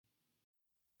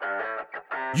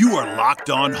You are Locked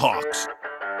On Hawks,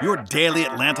 your daily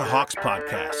Atlanta Hawks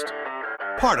podcast.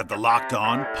 Part of the Locked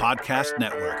On Podcast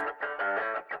Network.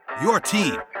 Your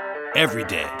team every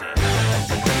day.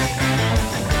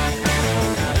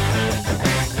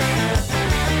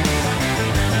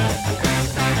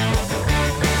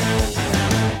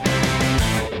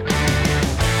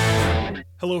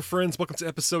 Hello, friends. Welcome to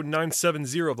episode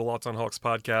 970 of the Locked On Hawks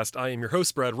podcast. I am your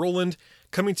host, Brad Rowland,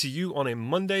 coming to you on a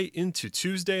Monday into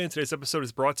Tuesday. And today's episode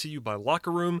is brought to you by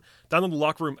Locker Room. Download the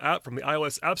Locker Room app from the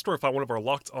iOS App Store and find one of our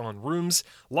Locked On rooms.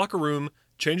 Locker Room,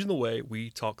 changing the way we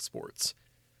talk sports.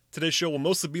 Today's show will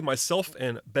mostly be myself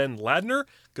and Ben Ladner,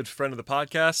 good friend of the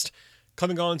podcast,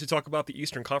 coming on to talk about the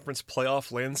Eastern Conference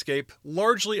playoff landscape,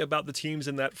 largely about the teams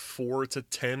in that 4 to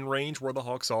 10 range where the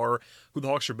Hawks are, who the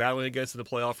Hawks are battling against in the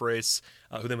playoff race,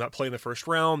 who they might play in the first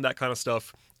round, that kind of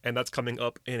stuff, and that's coming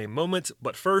up in a moment.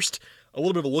 But first, a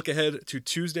little bit of a look ahead to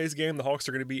Tuesday's game. The Hawks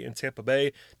are going to be in Tampa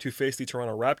Bay to face the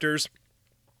Toronto Raptors,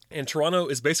 and Toronto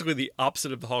is basically the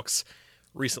opposite of the Hawks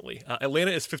recently.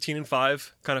 Atlanta is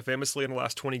 15-5, kind of famously in the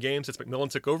last 20 games since McMillan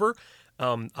took over.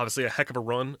 Obviously a heck of a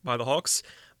run by the Hawks.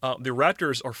 The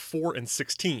Raptors are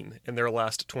 4-16 in their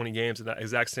last 20 games in that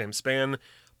exact same span.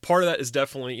 Part of that is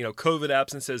definitely, COVID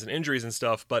absences and injuries and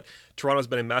stuff, but Toronto's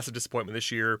been a massive disappointment this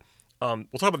year. We'll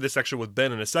talk about this actually with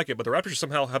Ben in a second, but the Raptors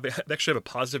somehow actually have a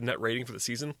positive net rating for the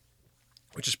season,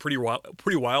 which is pretty wild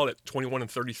at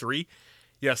 21-33.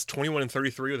 Yes,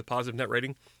 21-33 with a positive net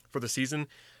rating for the season.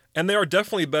 And they are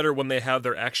definitely better when they have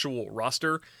their actual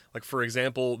roster. Like, for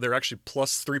example, they're actually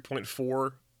plus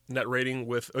 3.4 net rating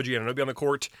with OG Anunoby on the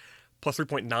court, plus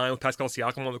 3.9 with Pascal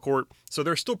Siakam on the court. So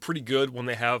they're still pretty good when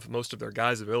they have most of their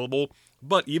guys available.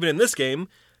 But even in this game,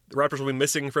 the Raptors will be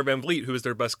missing Fred VanVleet, who is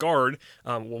their best guard,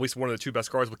 at least one of the two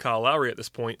best guards with Kyle Lowry at this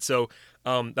point. So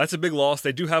that's a big loss.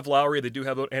 They do have Lowry, they do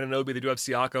have Anunoby, they do have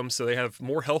Siakam, so they have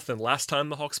more health than last time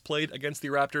the Hawks played against the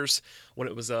Raptors, when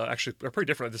it was actually they're pretty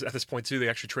different at this point too. They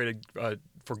actually traded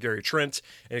for Gary Trent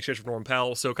in exchange for Norman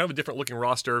Powell, so kind of a different looking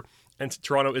roster. And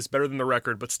Toronto is better than the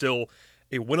record, but still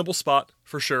a winnable spot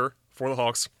for sure for the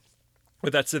Hawks.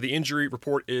 With that said, the injury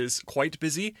report is quite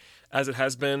busy, as it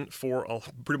has been for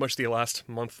pretty much the last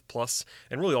month plus,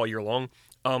 and really all year long.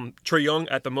 Trae Young,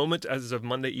 at the moment, as of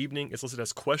Monday evening, is listed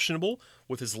as questionable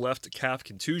with his left calf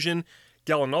contusion.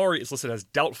 Gallinari is listed as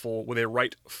doubtful with a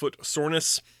right foot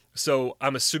soreness. So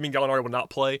I'm assuming Gallinari will not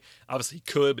play. Obviously, he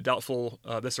could, but doubtful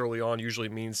this early on usually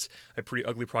means a pretty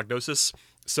ugly prognosis.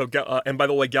 So, and by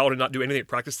the way, Gallo did not do anything at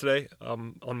practice today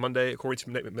on Monday, according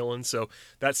to Nate McMillan. So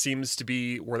that seems to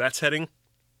be where that's heading.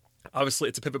 Obviously,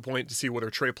 it's a pivot point to see whether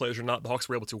Trae plays or not. The Hawks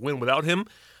were able to win without him,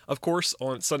 of course,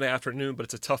 on Sunday afternoon, but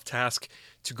it's a tough task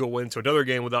to go into another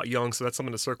game without Young, so that's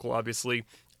something to circle, obviously.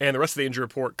 And the rest of the injury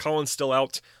report, Collins still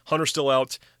out, Hunter still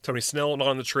out, Tony Snell not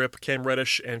on the trip, Cam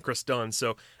Reddish, and Chris Dunn.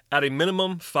 So at a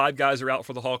minimum, 5 guys are out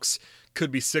for the Hawks. Could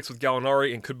be 6 with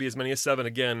Gallinari, and could be as many as 7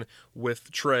 again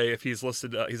with Trae if he's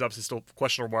listed. He's obviously still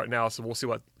questionable right now, so we'll see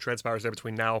what transpires there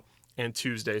between now and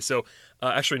Tuesday. So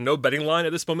actually no betting line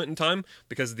at this moment in time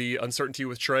because of the uncertainty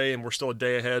with Trae, and we're still a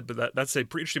day ahead, but that's a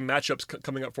pretty interesting matchups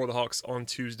coming up for the Hawks on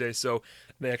Tuesday. So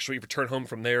they actually return home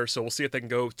from there. So we'll see if they can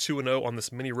go 2-0 on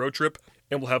this mini road trip,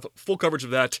 and we'll have full coverage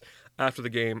of that after the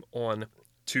game on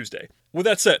Tuesday. With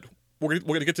that said, we're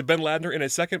going to get to Ben Ladner in a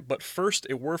second, but first,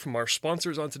 a word from our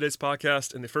sponsors on today's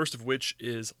podcast, and the first of which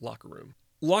is Locker Room.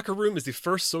 Locker Room is the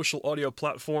first social audio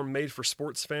platform made for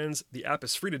sports fans. The app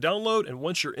is free to download, and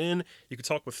once you're in, you can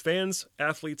talk with fans,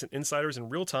 athletes, and insiders in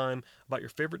real time about your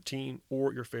favorite team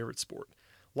or your favorite sport.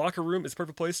 Locker Room is the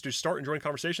perfect place to start and join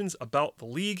conversations about the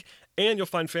league, and you'll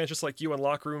find fans just like you on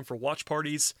Locker Room for watch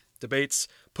parties, debates,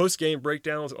 post-game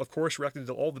breakdowns, of course, reacting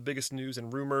to all the biggest news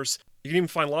and rumors. You can even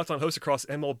find Locked On hosts across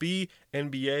MLB,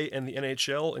 NBA, and the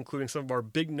NHL, including some of our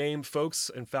big-name folks.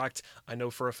 In fact, I know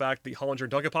for a fact the Hollinger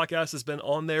and Duncan podcast has been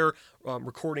on there,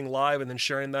 recording live and then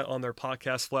sharing that on their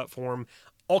podcast platform.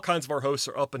 All kinds of our hosts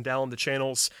are up and down the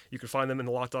channels. You can find them in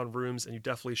the Locked On rooms, and you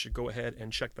definitely should go ahead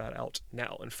and check that out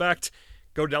now. In fact,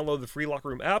 go download the free Locker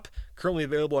Room app, currently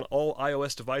available on all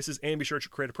iOS devices, and be sure to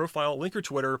create a profile, link your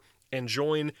Twitter, and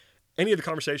join any of the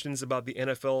conversations about the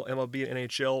NFL, MLB, and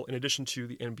NHL, in addition to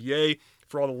the NBA,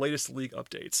 for all the latest league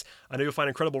updates. I know you'll find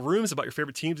incredible rooms about your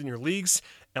favorite teams in your leagues,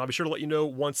 and I'll be sure to let you know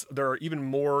once there are even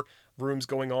more rooms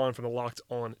going on from the Locked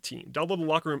On team. Download the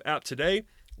Locker Room app today.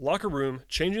 Locker Room,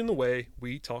 changing the way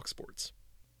we talk sports.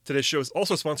 Today's show is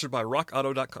also sponsored by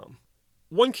RockAuto.com.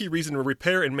 One key reason to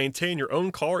repair and maintain your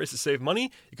own car is to save money.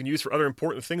 You can use for other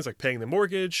important things like paying the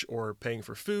mortgage or paying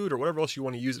for food or whatever else you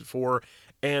want to use it for.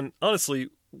 And honestly,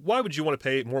 why would you want to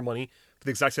pay more money for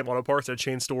the exact same auto parts at a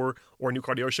chain store or a new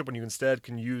car dealership when you instead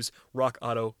can use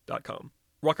RockAuto.com?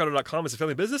 RockAuto.com is a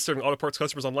family business serving auto parts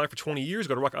customers online for 20 years.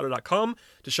 Go to RockAuto.com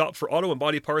to shop for auto and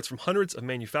body parts from hundreds of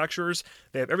manufacturers.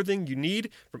 They have everything you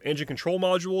need, from engine control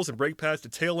modules and brake pads to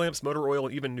tail lamps, motor oil,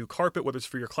 and even new carpet, whether it's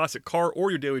for your classic car or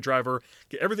your daily driver.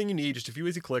 Get everything you need, just a few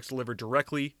easy clicks delivered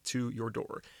directly to your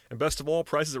door. And best of all,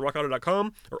 prices at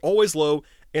RockAuto.com are always low,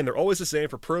 and they're always the same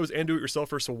for pros and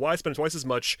do-it-yourselfers, so why spend twice as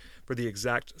much for the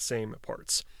exact same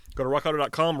parts? Go to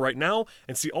rockauto.com right now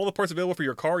and see all the parts available for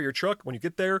your car or your truck. When you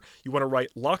get there, you want to write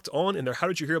Locked On in their How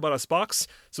Did You Hear About Us box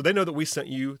so they know that we sent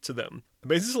you to them.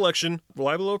 Amazing selection,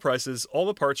 reliable low prices, all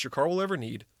the parts your car will ever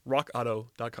need.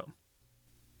 rockauto.com.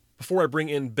 Before I bring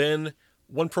in Ben,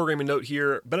 one programming note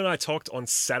here. Ben and I talked on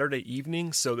Saturday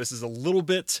evening, so this is a little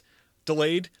bit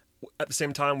delayed. At the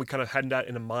same time, we kind of had that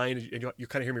in mind, and you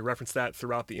kind of hear me reference that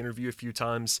throughout the interview a few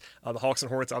times. The Hawks and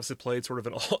Hornets obviously played sort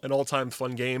of an all-time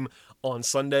fun game on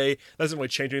Sunday. That doesn't really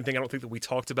change anything I don't think that we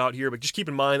talked about here, but just keep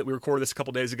in mind that we recorded this a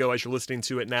couple days ago as you're listening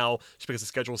to it now, just because of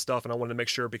schedule stuff, and I wanted to make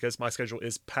sure, because my schedule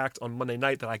is packed on Monday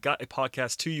night, that I got a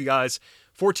podcast to you guys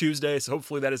for Tuesday, so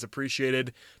hopefully that is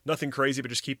appreciated. Nothing crazy, but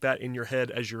just keep that in your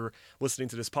head as you're listening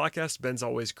to this podcast. Ben's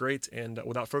always great, and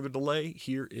without further delay,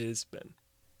 here is Ben.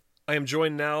 I am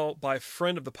joined now by a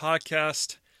friend of the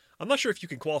podcast. I'm not sure if you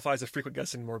can qualify as a frequent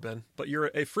guest anymore, Ben, but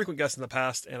you're a frequent guest in the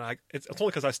past, and it's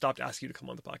only because I stopped asking you to come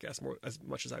on the podcast more as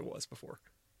much as I was before.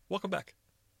 Welcome back.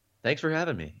 Thanks for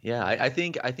having me. Yeah, I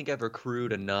think I've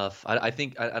accrued enough. I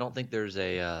don't think there's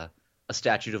a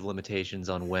statute of limitations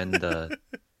on when the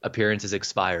appearances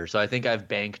expire. So I think I've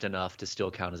banked enough to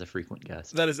still count as a frequent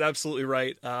guest. That is absolutely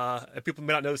right. People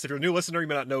may not know this. If you're a new listener, you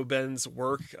may not know Ben's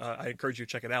work. I encourage you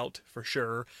to check it out for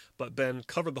sure. But Ben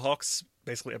covered the Hawks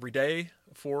basically every day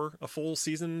for a full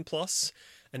season plus,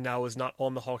 and now is not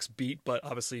on the Hawks beat, but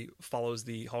obviously follows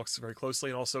the Hawks very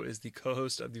closely, and also is the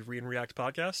co-host of the Read and React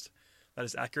podcast. That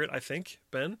is accurate, I think,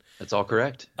 Ben. That's all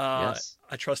correct. Yes.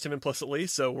 I trust him implicitly.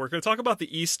 So we're going to talk about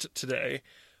the East today.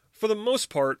 For the most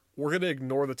part, we're going to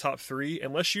ignore the top three,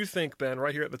 unless you think, Ben,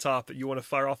 right here at the top, that you want to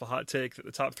fire off a hot take that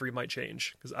the top three might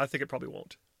change, because I think it probably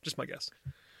won't. Just my guess.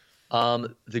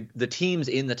 The teams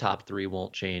in the top three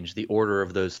won't change. The order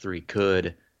of those three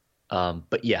could.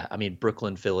 But yeah, I mean,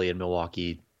 Brooklyn, Philly, and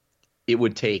Milwaukee, it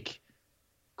would take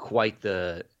quite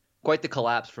the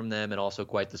collapse from them, and also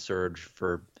quite the surge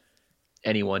for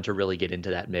anyone to really get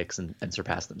into that mix and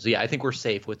surpass them. So yeah, I think we're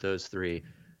safe with those three,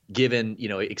 given,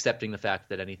 accepting the fact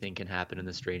that anything can happen in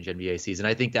this strange NBA season.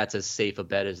 I think that's as safe a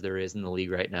bet as there is in the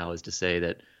league right now, is to say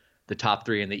that the top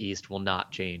three in the East will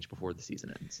not change before the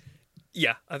season ends.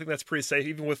 Yeah, I think that's pretty safe,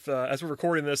 even with, as we're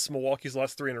recording this, Milwaukee's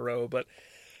lost three in a row, but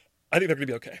I think they're going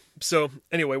to be okay. So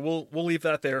anyway, we'll leave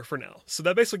that there for now. So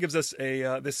that basically gives us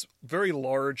this very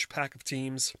large pack of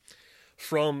teams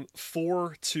from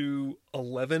 4 to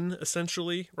 11,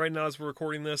 essentially, right now as we're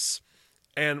recording this.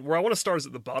 And where I want to start is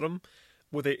at the bottom,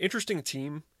 with an interesting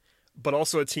team, but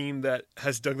also a team that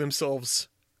has dug themselves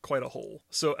quite a hole.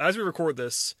 So as we record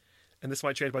this, and this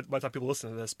might change by the time people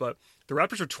listen to this, but the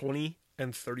Raptors are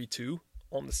 20-32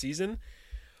 on the season.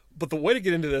 But the way to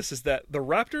get into this is that the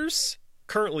Raptors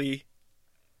currently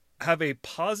have a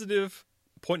positive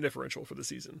point differential for the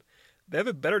season. They have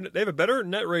a better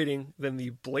net rating than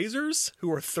the Blazers,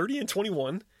 who are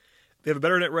 30-21. They have a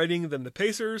better net rating than the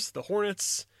Pacers, the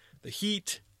Hornets, the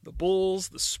Heat, the Bulls,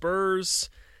 the Spurs,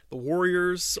 the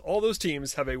Warriors. All those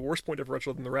teams have a worse point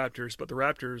differential than the Raptors, but the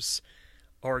Raptors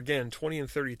are, again,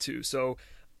 20-32. So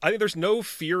I think there's no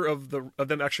fear of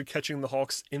them actually catching the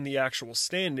Hawks in the actual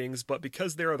standings, but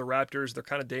because they are the Raptors, they're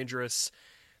kind of dangerous.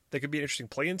 They could be an interesting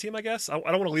play-in team, I guess. I don't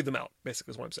want to leave them out,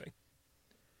 basically, is what I'm saying.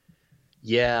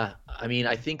 Yeah, I mean,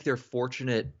 I think they're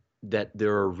fortunate that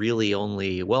there are really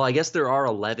only, well, I guess there are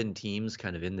 11 teams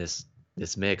kind of in this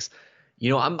mix.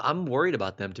 I'm worried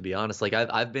about them, to be honest. Like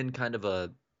I've been kind of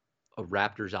a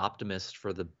Raptors optimist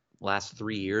for the last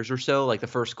 3 years or so. Like the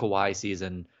first Kawhi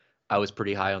season, I was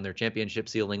pretty high on their championship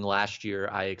ceiling. Last year,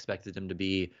 I expected them to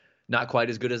be not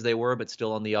quite as good as they were, but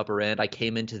still on the upper end. I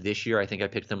came into this year, I think I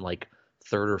picked them like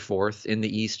third or fourth in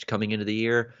the East coming into the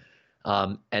year.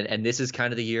 And this is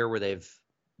kind of the year where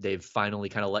they've finally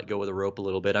kind of let go of the rope a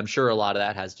little bit. I'm sure a lot of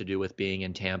that has to do with being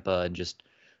in Tampa and just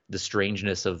the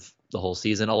strangeness of the whole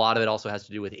season. A lot of it also has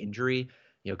to do with injury.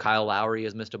 Kyle Lowry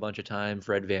has missed a bunch of time.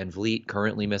 Fred VanVleet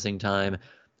currently missing time.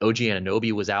 OG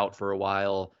Anunoby was out for a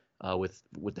while with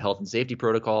the health and safety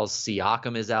protocols.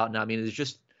 Siakam is out now. I mean, it's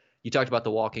just, you talked about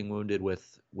the walking wounded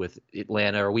with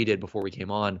Atlanta, or we did before we came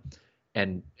on,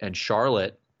 and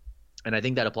Charlotte. And I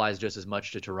think that applies just as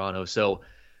much to Toronto. So,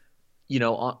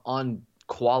 on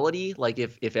quality, like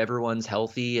if everyone's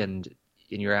healthy and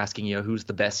you're asking, who's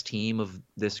the best team of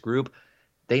this group,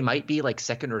 they might be like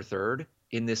second or third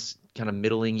in this kind of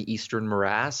middling Eastern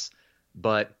morass,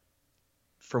 but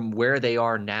from where they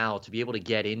are now to be able to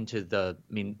get into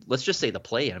let's just say the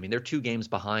play-in. I mean, they're 2 games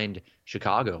behind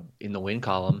Chicago in the win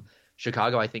column.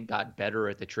 Chicago, I think, got better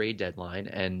at the trade deadline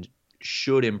and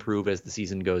should improve as the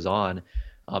season goes on.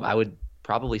 I would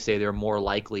probably say they're more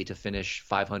likely to finish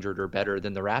 500 or better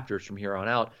than the Raptors from here on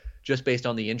out, just based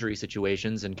on the injury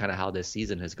situations and kind of how this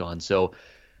season has gone. So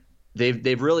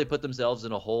they've really put themselves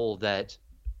in a hole that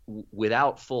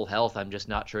without full health, I'm just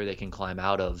not sure they can climb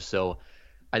out of. So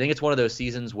I think it's one of those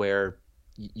seasons where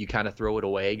you kind of throw it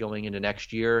away going into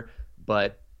next year.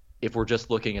 But if we're just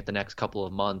looking at the next couple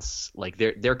of months, like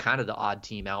they're kind of the odd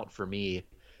team out for me,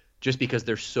 just because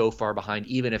they're so far behind.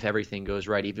 Even if everything goes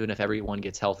right, even if everyone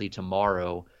gets healthy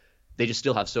tomorrow, they just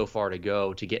still have so far to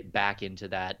go to get back into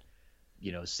that,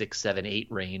 6, 7, 8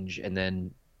 range. And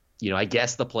then, I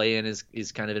guess the play-in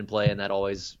is kind of in play, and that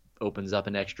always opens up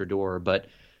an extra door. But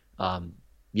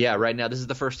yeah, right now, this is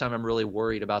the first time I'm really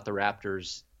worried about the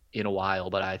Raptors in a while,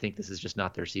 but I think this is just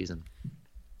not their season.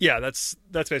 Yeah, that's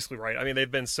basically right. I mean, they've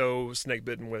been so snake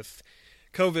bitten with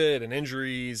COVID and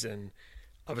injuries and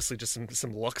obviously just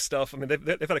some luck stuff. I mean, they've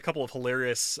had a couple of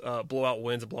hilarious blowout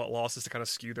wins and blowout losses to kind of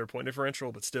skew their point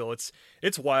differential, but still,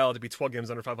 it's wild to be 12 games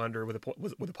under 500 with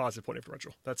a positive point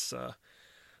differential. That's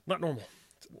not normal,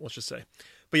 let's just say.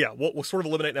 But yeah, we'll sort of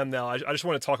eliminate them now. I just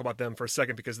want to talk about them for a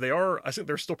second because I think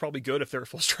they're still probably good if they're at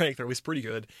full strength, or at least pretty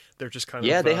good. They're just kind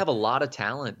of... they have a lot of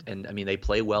talent, and I mean, they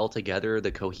play well together.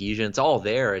 The cohesion, it's all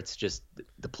there. It's just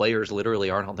the players literally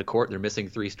aren't on the court. They're missing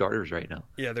 3 starters right now.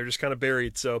 Yeah, they're just kind of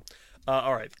buried. So,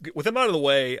 all right, with them out of the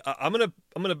way, I'm gonna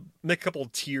make a couple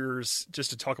of tiers just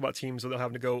to talk about teams without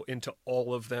having to go into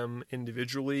all of them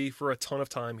individually for a ton of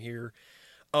time here.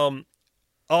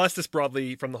 I'll ask this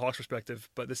broadly from the Hawks perspective,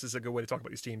 but this is a good way to talk about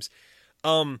these teams.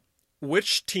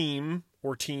 Which team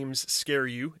or teams scare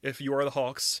you if you are the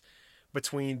Hawks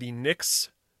between the Knicks,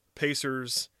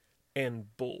 Pacers,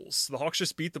 and Bulls? The Hawks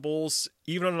just beat the Bulls,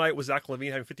 even on a night with Zach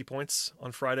LaVine having 50 points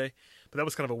on Friday, but that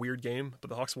was kind of a weird game, but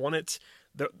the Hawks won it.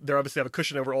 They're obviously have a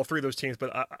cushion over all 3 of those teams,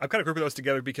 but I've kind of grouped those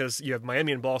together because you have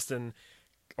Miami and Boston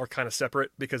are kind of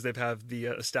separate because they've had the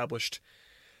established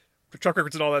track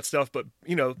records and all that stuff, but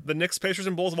the Knicks, Pacers,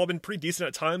 and Bulls have all been pretty decent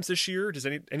at times this year. Does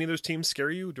any of those teams scare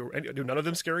you? Do none of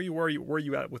them scare you? Where are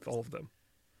you at with all of them?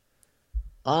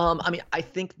 I mean, I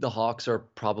think the Hawks are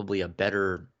probably a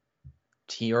better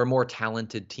team or a more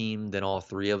talented team than all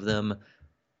 3 of them.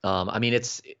 I mean,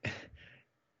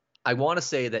 I want to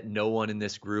say that no one in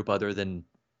this group other than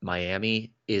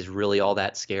Miami is really all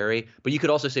that scary, but you could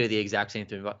also say the exact same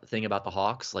thing about the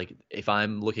Hawks. Like, if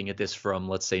I'm looking at this from,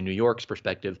 let's say, New York's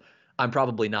perspective, I'm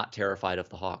probably not terrified of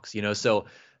the Hawks, so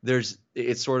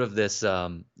it's sort of this,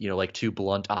 like 2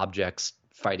 blunt objects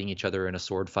fighting each other in a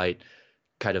sword fight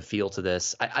kind of feel to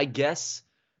this. I guess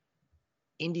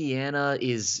Indiana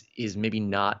is maybe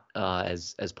not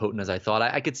as potent as I thought.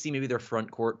 I could see maybe their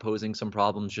front court posing some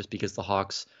problems just because the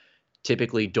Hawks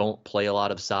typically don't play a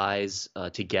lot of size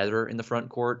together in the front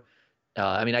court.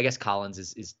 I mean, I guess Collins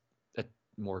is a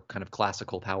more kind of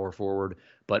classical power forward,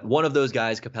 but one of those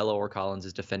guys, Capella or Collins,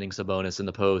 is defending Sabonis in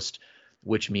the post,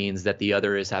 which means that the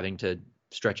other is having to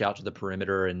stretch out to the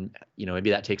perimeter, and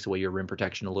maybe that takes away your rim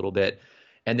protection a little bit.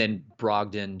 And then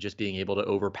Brogdon just being able to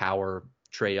overpower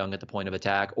Trae Young at the point of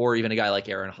attack, or even a guy like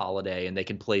Aaron Holiday, and they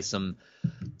can play some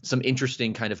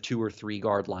interesting kind of 2 or 3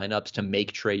 guard lineups to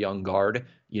make Trae Young guard,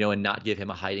 and not give him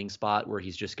a hiding spot where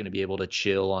he's just going to be able to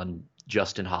chill on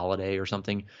Justin Holiday or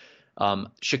something.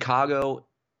 Chicago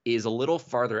is a little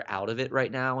farther out of it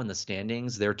right now in the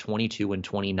standings. They're 22 and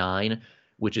 29,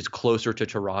 which is closer to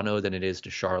Toronto than it is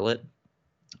to Charlotte.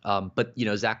 But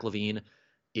Zach LaVine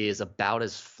is about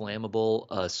as flammable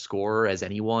a scorer as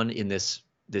anyone in this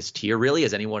tier, really,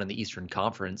 as anyone in the Eastern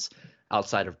Conference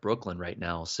outside of Brooklyn right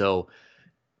now. So,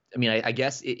 I mean, I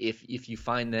guess if you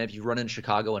find that if you run in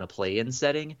Chicago in a play-in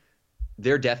setting,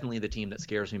 they're definitely the team that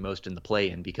scares me most in the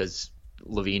play-in, because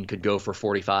LaVine could go for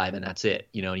 45 and that's it.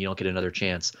 You don't get another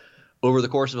chance. Over the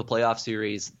course of a playoff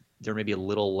series, they're maybe a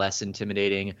little less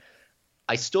intimidating.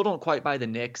 I still don't quite buy the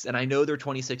Knicks, and I know they're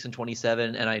 26 and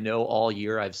 27, and I know all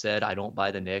year I've said I don't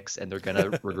buy the Knicks and they're going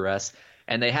to regress,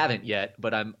 and they haven't yet,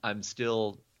 but I'm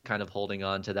still kind of holding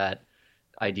on to that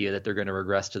idea that they're going to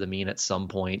regress to the mean at some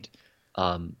point.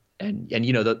 And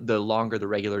the longer the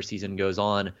regular season goes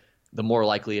on, the more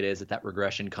likely it is that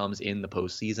regression comes in the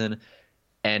postseason.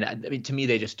 And I mean, to me,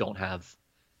 they just don't have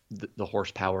the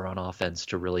horsepower on offense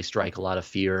to really strike a lot of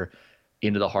fear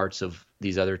into the hearts of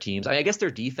these other teams. I guess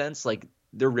their defense, like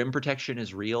their rim protection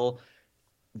is real.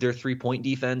 Their 3-point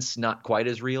defense, not quite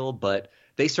as real, but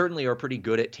they certainly are pretty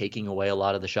good at taking away a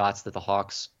lot of the shots that the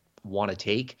Hawks want to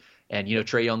take. And,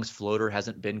 Trae Young's floater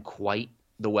hasn't been quite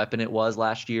the weapon it was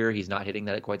last year. He's not hitting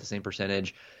that at quite the same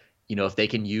percentage. If they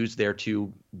can use their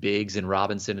two bigs in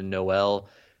Robinson and Noel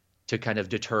to kind of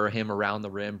deter him around the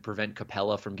rim, prevent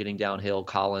Capella from getting downhill,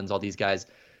 Collins, all these guys,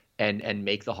 and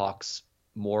make the Hawks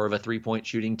more of a three-point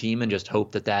shooting team and just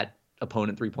hope that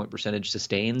opponent three-point percentage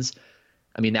sustains.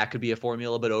 I mean, that could be a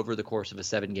formula, but over the course of a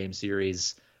 7-game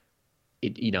series,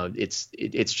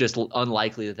 it's just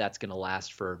unlikely that that's going to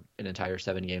last for an entire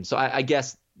 7 games. So I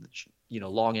guess,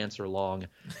 long answer long,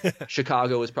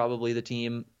 Chicago is probably the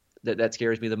team that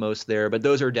scares me the most there, but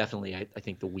those are definitely, I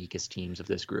think, the weakest teams of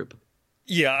this group.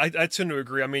 Yeah, I tend to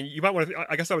agree. I mean, you might want to.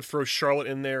 I guess I would throw Charlotte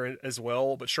in there as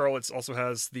well, but Charlotte also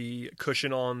has the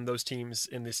cushion on those teams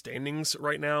in the standings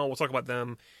right now. We'll talk about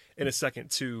them in a second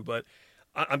too, but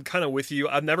I'm kind of with you.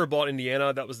 I've never bought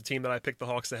Indiana. That was the team that I picked the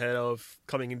Hawks ahead of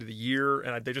coming into the year,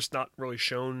 and they're just not really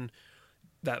shown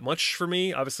that much for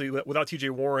me. Obviously, without TJ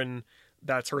Warren,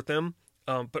 that's hurt them.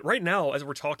 But right now, as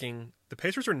we're talking, the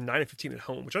Pacers are 9-15 at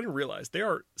home, which I didn't realize. They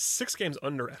are 6 games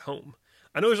under at home.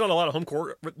 I know there's not a lot of home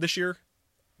court this year,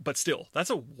 but still,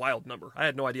 that's a wild number. I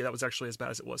had no idea that was actually as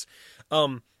bad as it was.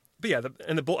 But yeah,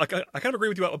 the Bull. I kind of agree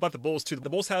with you about the Bulls too. The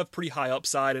Bulls have pretty high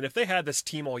upside, and if they had this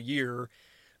team all year,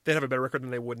 they'd have a better record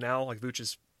than they would now. Like Vooch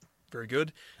is very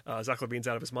good. Zach LaVine's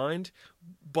out of his mind,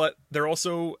 but they're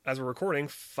also, as we're recording,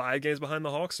 5 games behind the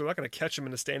Hawks, so they're not going to catch them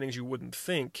in the standings. You wouldn't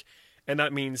think, and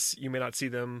that means you may not see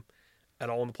them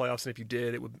at all in the playoffs. And if you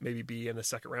did, it would maybe be in the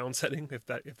second round setting if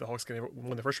the Hawks can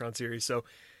win the first round series. So.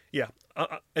 Yeah,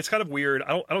 it's kind of weird.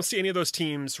 I don't see any of those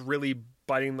teams really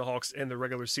biting the Hawks in the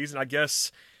regular season. I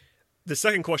guess the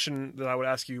second question that I would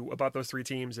ask you about those 3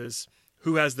 teams is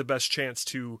who has the best chance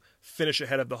to finish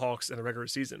ahead of the Hawks in the regular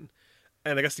season?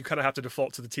 And I guess you kind of have to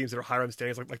default to the teams that are higher in the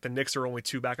standings. Like the Knicks are only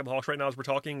 2 back of the Hawks right now as we're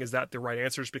talking. Is that the right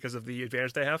answers because of the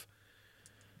advantage they have?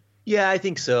 Yeah, I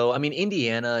think so. I mean,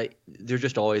 Indiana, they're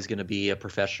just always going to be a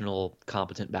professional,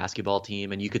 competent basketball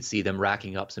team, and you could see them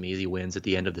racking up some easy wins at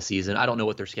the end of the season. I don't know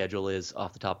what their schedule is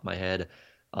off the top of my head,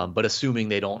 but assuming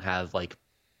they don't have like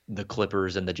the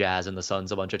Clippers and the Jazz and the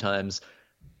Suns a bunch of times,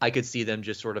 I could see them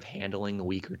just sort of handling the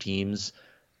weaker teams,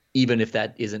 even if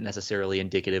that isn't necessarily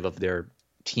indicative of their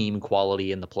team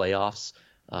quality in the playoffs.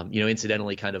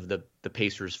 Incidentally, kind of the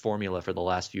Pacers formula for the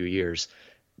last few years.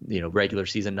 Regular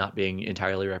season not being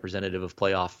entirely representative of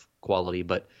playoff quality.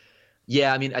 But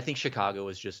yeah, I mean, I think Chicago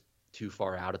is just too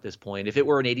far out at this point. If it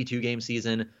were an 82-game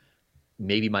season,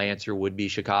 maybe my answer would be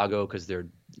Chicago because there'd,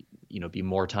 be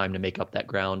more time to make up that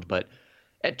ground. But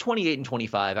at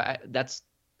 28-25,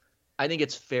 I think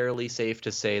it's fairly safe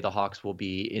to say the Hawks will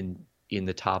be in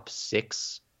the top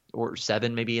 6 or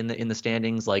 7, maybe in the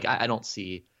standings. Like I don't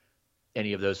see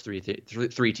any of those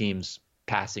three teams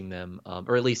passing them,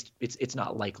 or at least it's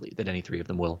not likely that any 3 of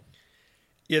them will.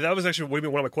 Yeah, that was actually one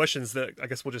of my questions that I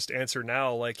guess we'll just answer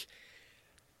now. Like,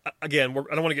 again,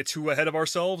 I don't want to get too ahead of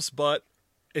ourselves, but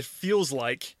it feels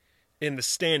like in the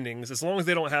standings, as long as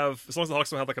the Hawks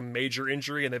don't have like a major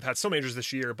injury, and they've had some injuries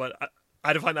this year, but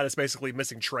I define that as basically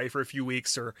missing Trae for a few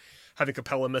weeks or having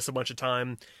Capella miss a bunch of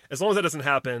time. As long as that doesn't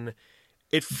happen,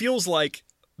 it feels like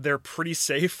they're pretty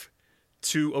safe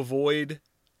to avoid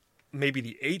maybe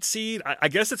the 8 seed. I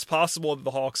guess it's possible that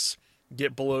the Hawks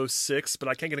get below 6, but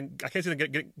I can't see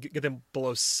them get them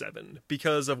below 7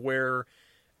 because of where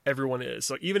everyone is.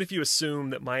 So even if you assume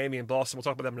that Miami and Boston, we'll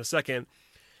talk about them in a second,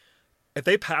 if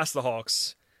they pass the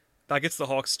Hawks, that gets the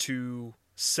Hawks to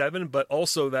 7, but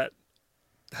also that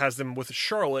has them with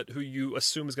Charlotte, who you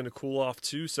assume is going to cool off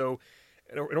too. So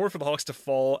in order for the Hawks to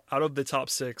fall out of the top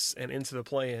 6 and into the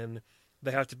play-in,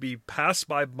 they have to be passed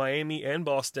by Miami and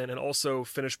Boston and also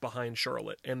finish behind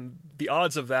Charlotte. And the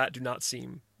odds of that do not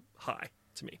seem high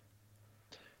to me.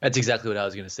 That's exactly what I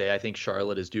was going to say. I think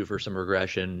Charlotte is due for some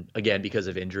regression, again, because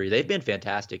of injury. They've been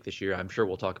fantastic this year. I'm sure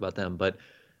we'll talk about them. But,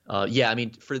 yeah, I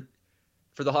mean, for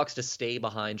the Hawks to stay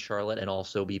behind Charlotte and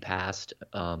also be passed,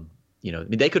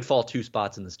 they could fall 2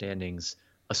 spots in the standings,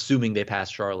 assuming they pass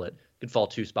Charlotte, could fall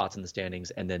 2 spots in the standings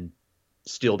and then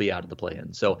still be out of the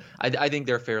play-in. So I think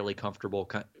they're fairly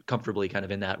comfortably kind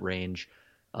of in that range.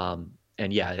 And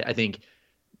yeah, I think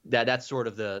that's sort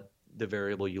of the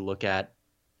variable you look at,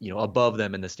 above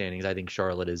them in the standings. I think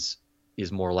Charlotte is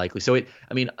more likely. So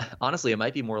honestly, it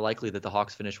might be more likely that the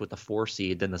Hawks finish with the 4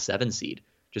 seed than the 7 seed.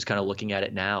 Just kind of looking at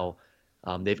it now,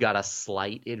 they've got a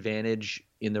slight advantage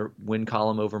in the win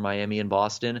column over Miami and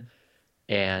Boston.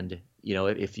 And,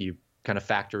 if you kind of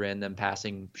factor in them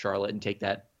passing Charlotte and take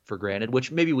that for granted,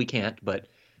 which maybe we can't, but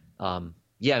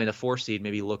the 4 seed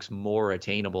maybe looks more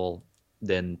attainable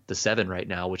than the 7 right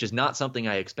now, which is not something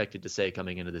I expected to say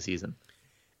coming into the season.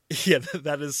 Yeah,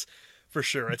 that is For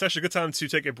sure. It's actually a good time to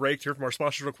take a break to hear from our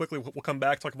sponsors real quickly. We'll come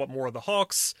back, talk about more of the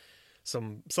Hawks,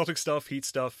 some Celtic stuff, Heat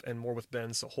stuff, and more with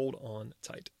Ben, so hold on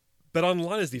tight.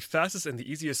 BetOnline is the fastest and the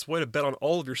easiest way to bet on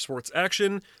all of your sports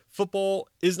action. Football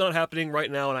is not happening right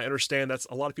now, and I understand that's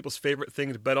a lot of people's favorite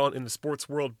thing to bet on in the sports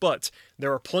world, but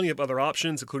there are plenty of other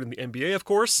options, including the NBA, of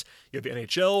course. You have the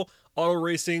NHL, auto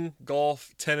racing,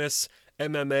 golf, tennis,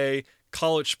 MMA,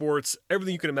 college sports,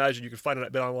 everything you can imagine you can find it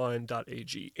at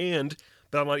betonline.ag. And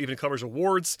BetOnline even covers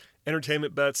awards,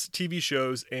 entertainment bets, TV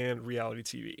shows, and reality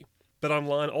TV.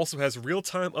 BetOnline also has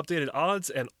real-time updated odds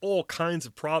and all kinds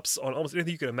of props on almost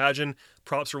anything you can imagine.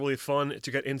 Props are really fun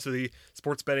to get into the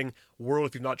sports betting world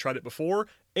if you've not tried it before.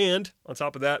 And on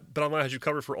top of that, BetOnline has you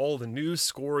covered for all the news,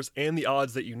 scores, and the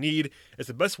odds that you need. It's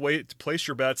the best way to place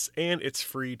your bets, and it's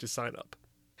free to sign up.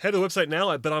 Head to the website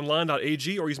now at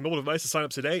betonline.ag or use a mobile device to sign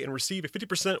up today and receive a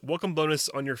 50% welcome bonus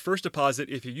on your first deposit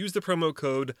if you use the promo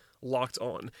code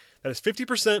LOCKEDON. That is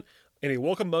 50% and a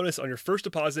welcome bonus on your first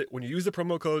deposit when you use the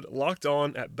promo code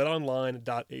LOCKEDON at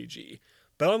betonline.ag.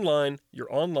 BetOnline,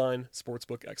 your online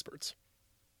sportsbook experts.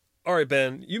 All right,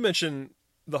 Ben, you mentioned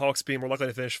the Hawks being more likely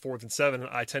to finish 4th and 7, and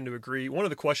I tend to agree. One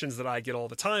of the questions that I get all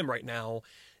the time right now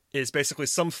is basically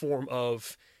some form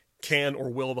of can or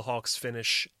will the Hawks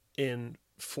finish in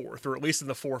 4th, or at least in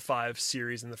the 4-5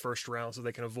 series in the first round, so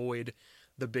they can avoid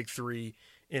the big 3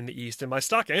 in the East. And my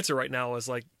stock answer right now is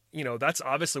that's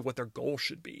obviously what their goal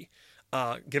should be.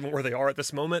 Given where they are at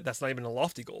this moment, that's not even a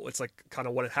lofty goal. It's kind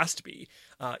of what it has to be.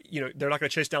 They're not going to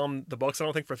chase down the Bucks, I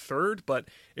don't think, for 3rd, but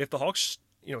if the Hawks,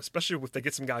 especially if they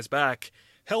get some guys back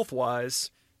health-wise,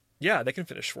 yeah, they can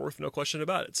finish 4th, no question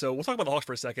about it. So we'll talk about the Hawks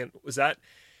for a second. Was that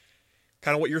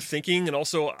kind of what you're thinking? And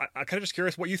also, I'm kind of just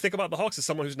curious what you think about the Hawks as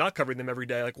someone who's not covering them every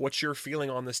day. What's your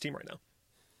feeling on this team right now?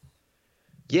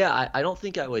 Yeah, I don't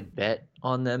think I would bet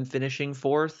on them finishing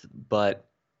 4th, but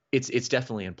it's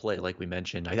definitely in play, like we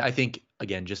mentioned. I think,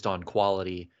 again, just on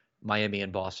quality, Miami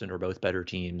and Boston are both better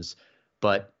teams,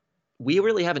 but we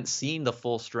really haven't seen the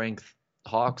full strength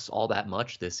Hawks all that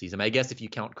much this season. I guess if you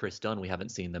count Chris Dunn, we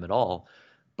haven't seen them at all.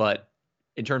 But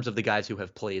in terms of the guys who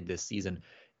have played this season,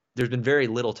 there's been very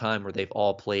little time where they've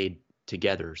all played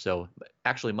together. So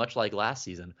actually, much like last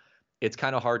season, it's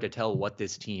kind of hard to tell what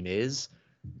this team is,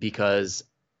 because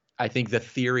I think the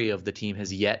theory of the team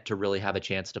has yet to really have a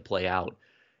chance to play out.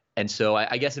 And so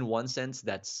I guess in one sense,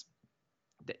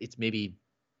 it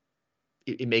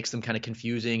makes them kind of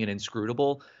confusing and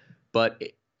inscrutable, but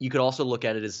you could also look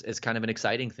at it as kind of an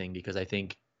exciting thing, because I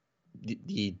think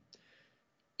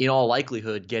in all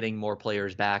likelihood, getting more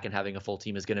players back and having a full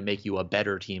team is going to make you a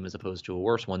better team as opposed to a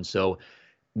worse one. So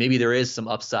maybe there is some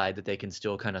upside that they can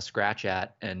still kind of scratch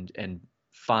at and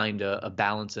find a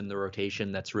balance in the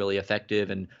rotation that's really effective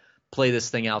and play this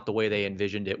thing out the way they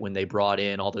envisioned it when they brought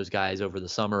in all those guys over the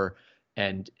summer,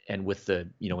 and with the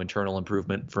internal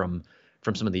improvement from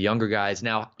some of the younger guys.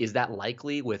 Now, is that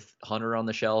likely with Hunter on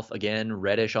the shelf again,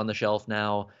 Reddish on the shelf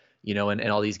now, and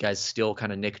all these guys still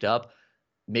kind of nicked up?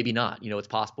 Maybe not. It's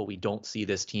possible we don't see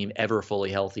this team ever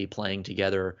fully healthy playing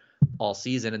together all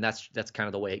season, and that's kind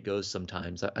of the way it goes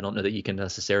sometimes. I don't know that you can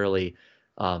necessarily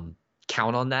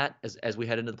count on that as we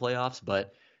head into the playoffs,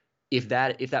 but if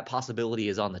that possibility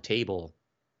is on the table,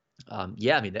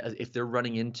 if they're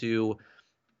running into,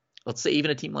 let's say,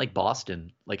 even a team like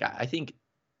Boston, I think,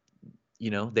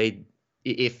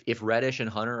 if Reddish and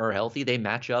Hunter are healthy, they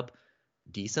match up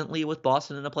decently with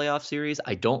Boston in a playoff series.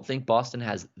 I don't think Boston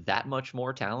has that much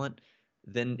more talent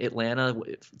than Atlanta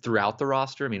throughout the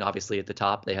roster. I mean, obviously at the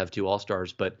top they have 2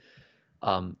 All-Stars, but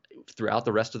throughout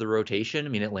the rest of the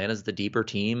rotation, Atlanta's the deeper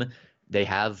team. They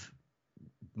have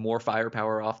more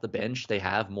firepower off the bench. They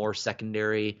have more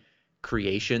secondary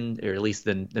creation, or at least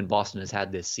than Boston has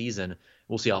had this season.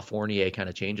 We'll see how Fournier kind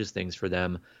of changes things for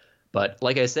them. But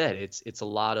like I said, it's a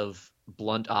lot of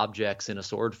blunt objects in a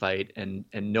sword fight, and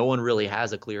no one really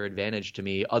has a clear advantage to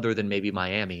me other than maybe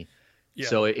Miami. Yeah.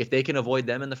 So if they can avoid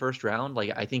them in the first round,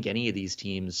 I think any of these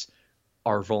teams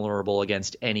are vulnerable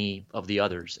against any of the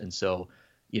others. And so,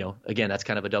 again, that's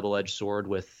kind of a double-edged sword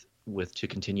with to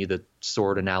continue the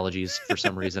sword analogies for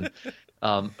some reason.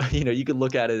 You could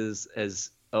look at it as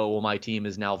oh, well, my team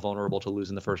is now vulnerable to lose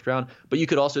in the first round, but you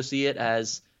could also see it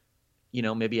as,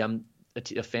 maybe I'm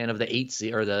a fan of the 8th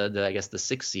seed, or the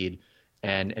 6th seed,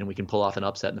 and we can pull off an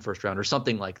upset in the first round or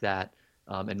something like that,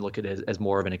 and look at it as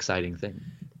more of an exciting thing.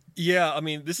 Yeah,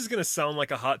 this is going to sound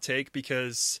like a hot take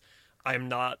because I'm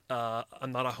not a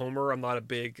homer. I'm not a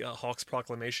big Hawks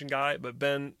proclamation guy. But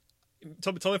Ben,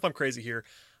 tell me if I'm crazy here.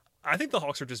 I think the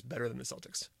Hawks are just better than the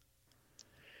Celtics.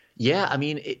 Yeah,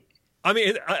 I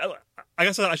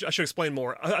guess I should explain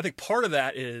more. I think part of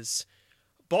that is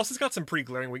Boston's got some pretty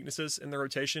glaring weaknesses in their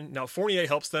rotation. Now, Fournier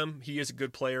helps them. He is a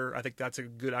good player. I think that's a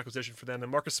good acquisition for them. And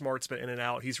Marcus Smart's been in and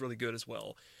out. He's really good as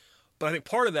well. But I think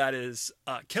part of that is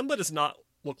Kemba does not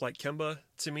look like Kemba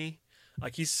to me.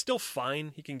 Like, he's still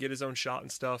fine. He can get his own shot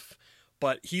and stuff.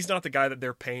 But he's not the guy that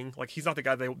they're paying. Like, he's not the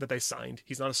guy that they signed.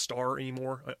 He's not a star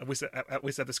anymore, at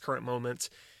least at this current moment.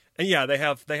 And yeah, they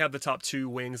have the top 2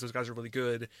 wings. Those guys are really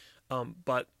good.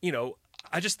 But,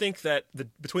 I just think that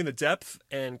between the depth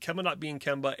and Kemba not being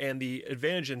Kemba and the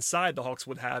advantage inside the Hawks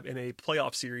would have in a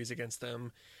playoff series against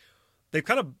them, they've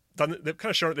kind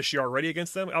of shown it this year already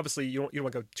against them. Obviously, you don't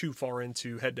want to go too far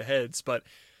into head-to-heads, but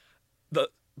the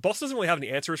Boston doesn't really have any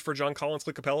answers for John Collins,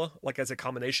 Clint Capella, like as a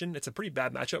combination. It's a pretty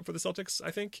bad matchup for the Celtics,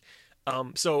 I think.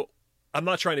 So I'm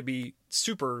not trying to be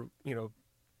super,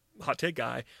 hot take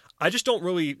guy. I just don't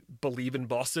really believe in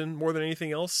Boston more than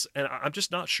anything else, and I'm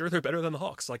just not sure they're better than the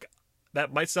Hawks. Like,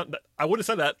 that might sound. I would have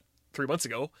said that 3 months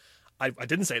ago. I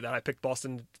didn't say that. I picked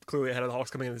Boston clearly ahead of the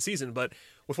Hawks coming into the season, but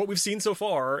with what we've seen so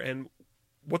far and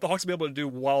what the Hawks will be able to do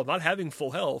while not having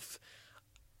full health,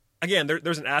 again,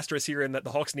 there's an asterisk here in that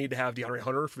the Hawks need to have DeAndre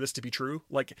Hunter for this to be true,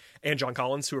 and John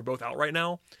Collins, who are both out right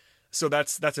now. So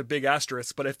that's a big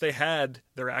asterisk. But if they had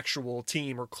their actual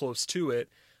team or close to it,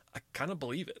 I kind of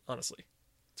believe it, honestly.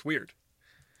 It's weird.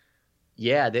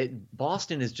 Yeah,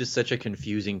 Boston is just such a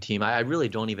confusing team. I really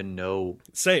don't even know.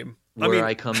 Same. Where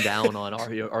I come down on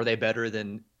are they better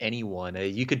than anyone?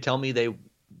 You could tell me they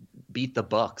beat the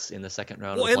Bucks in the second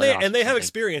round. Well, of the playoffs and they have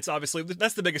experience. Obviously,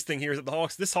 that's the biggest thing here is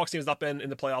that this Hawks team has not been in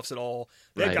the playoffs at all.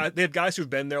 They have guys who've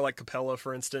been there, like Capella,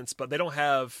 for instance, but they don't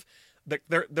have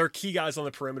their key guys on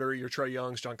the perimeter. Your Trae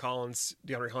Youngs, John Collins,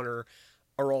 DeAndre Hunter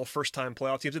are all first time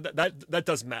playoff teams. That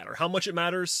does matter. How much it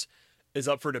matters is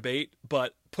up for debate,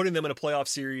 but putting them in a playoff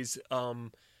series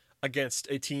against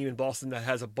a team in Boston that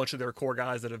has a bunch of their core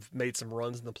guys that have made some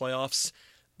runs in the playoffs,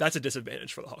 that's a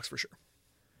disadvantage for the Hawks for sure.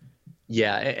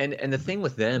 Yeah, and the thing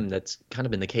with them that's kind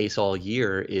of been the case all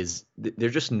year is they're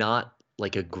just not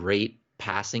like a great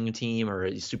passing team or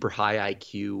a super high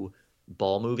IQ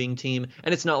ball moving team.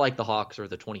 And it's not like the Hawks or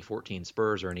the 2014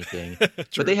 Spurs or anything,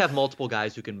 but they have multiple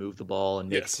guys who can move the ball and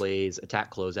make plays,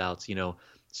 attack closeouts,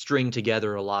 string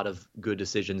together a lot of good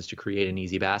decisions to create an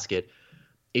easy basket.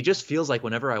 It just feels like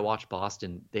whenever I watch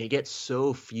Boston, they get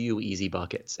so few easy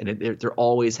buckets, and they're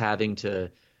always having to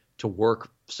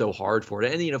work so hard for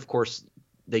it. And of course,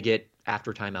 they get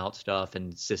after timeout stuff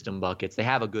and system buckets. They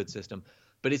have a good system,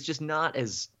 but it's just not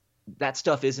that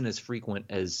stuff isn't as frequent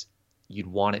as you'd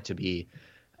want it to be.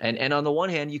 And on the one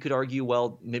hand, you could argue,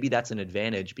 well, maybe that's an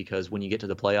advantage because when you get to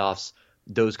the playoffs,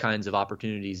 those kinds of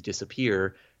opportunities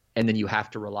disappear. And then you have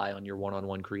to rely on your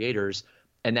one-on-one creators.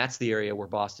 And that's the area where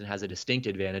Boston has a distinct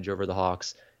advantage over the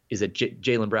Hawks, is that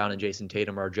Jaylen Brown and Jason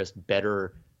Tatum are just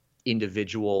better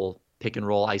individual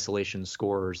pick-and-roll isolation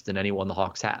scorers than anyone the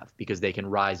Hawks have, because they can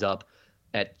rise up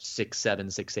at 6'7",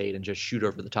 6'8", and just shoot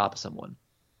over the top of someone.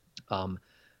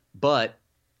 But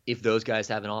if those guys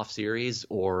have an off series,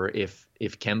 or if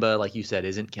Kemba, like you said,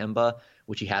 isn't Kemba,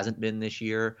 which he hasn't been this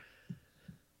year,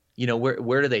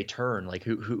 where do they turn? Like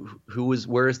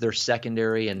where is their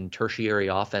secondary and tertiary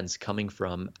offense coming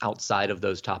from outside of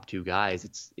those top 2 guys?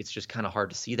 It's just kind of hard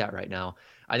to see that right now.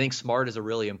 I think Smart is a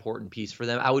really important piece for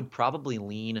them. I would probably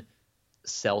lean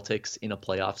Celtics in a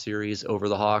playoff series over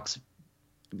the Hawks,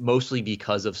 mostly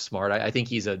because of Smart. I think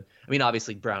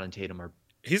obviously Brown and Tatum are.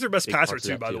 He's their best passer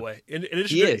too, by the way. In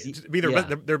addition to be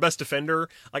their best defender.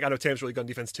 Like, I know Tatum's really good on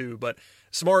defense too, but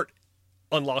Smart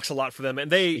unlocks a lot for them. And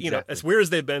they, as weird as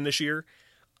they've been this year,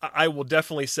 I will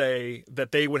definitely say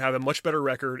that they would have a much better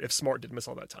record if Smart didn't miss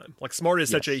all that time. Like, Smart is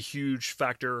such a huge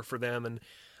factor for them, and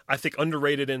I think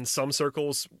underrated in some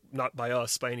circles, not by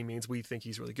us by any means. We think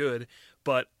he's really good,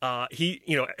 but he,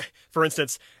 for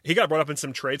instance, he got brought up in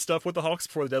some trade stuff with the Hawks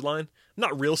before the deadline.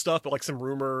 Not real stuff, but like some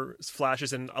rumors,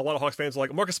 flashes, and a lot of Hawks fans were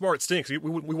like, Marcus Smart stinks. We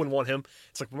wouldn't want him.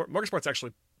 It's like, Marcus Smart's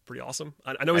actually pretty awesome.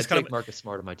 I know he's kind of Marcus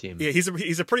Smart on my team. Yeah,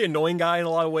 he's a pretty annoying guy in a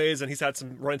lot of ways, and he's had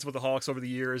some runs with the Hawks over the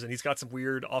years, and he's got some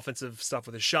weird offensive stuff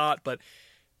with his shot, but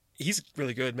he's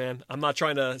really good, man. I'm not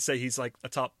trying to say he's like a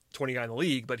top 20 guy in the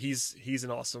league, but he's an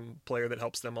awesome player that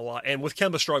helps them a lot. And with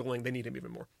Kemba struggling, they need him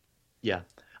even more. Yeah,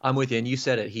 I'm with you. And you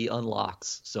said it. He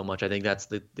unlocks so much. I think that's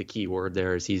the key word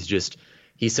there. Is he's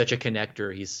such a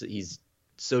connector. He's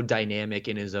so dynamic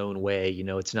in his own way.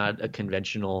 It's not a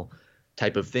conventional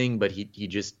type of thing, but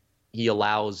he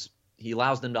allows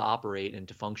them to operate and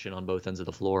to function on both ends of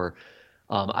the floor.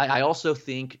 I also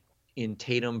think in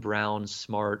Tatum, Brown,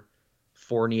 Smart,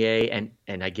 Fournier,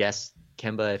 and I guess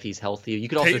Kemba, if he's healthy, you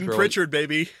could also Peyton throw Pritchard,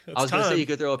 baby. I was going to say you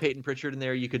could throw a Peyton Pritchard in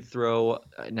there. You could throw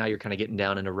now you're kind of getting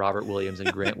down into Robert Williams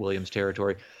and Grant Williams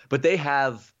territory, but they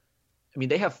have I mean,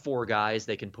 they have 4 guys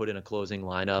they can put in a closing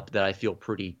lineup that I feel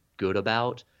pretty good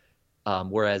about.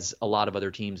 Whereas a lot of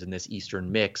other teams in this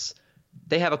Eastern mix,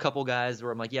 they have a couple guys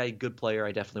where I'm like, yeah, good player.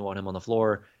 I definitely want him on the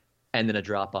floor. And then a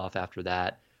drop off after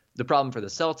that. The problem for the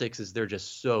Celtics is they're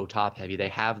just so top heavy. They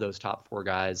have those top 4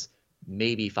 guys,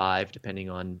 maybe 5, depending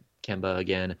on Kemba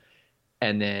again.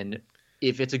 And then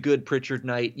if it's a good Pritchard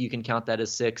night, you can count that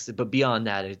as 6. But beyond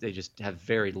that, they just have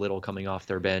very little coming off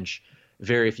their bench.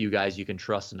 Very few guys you can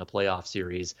trust in a playoff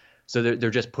series. So they're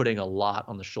just putting a lot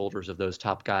on the shoulders of those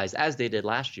top guys, as they did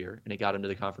last year, and it got into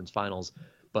the conference finals.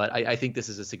 But I think this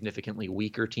is a significantly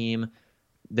weaker team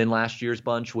than last year's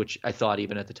bunch, which I thought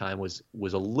even at the time was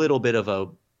a little bit of a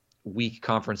weak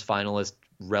conference finalist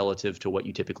relative to what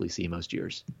you typically see most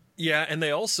years. Yeah, and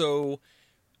they also,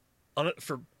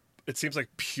 for it seems like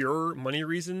pure money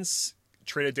reasons,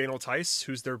 traded Daniel Tice,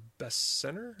 who's their best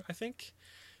center, I think.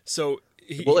 So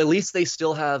well, at least they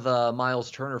still have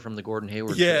Miles Turner from the Gordon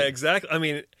Hayward Yeah, trade. exactly. I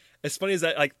mean, as funny as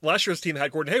that, like last year's team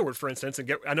had Gordon Hayward, for instance,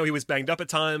 and I know he was banged up at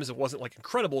times. It wasn't like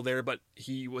incredible there, but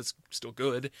he was still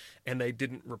good, and they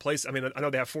didn't replace. I mean, I know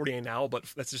they have Fournier now, but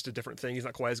that's just a different thing. He's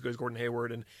not quite as good as Gordon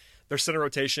Hayward, and their center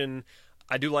rotation.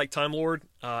 I do like Time Lord.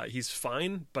 He's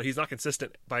fine, but he's not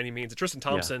consistent by any means. And Tristan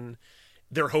Thompson,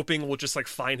 they're hoping will just like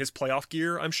find his playoff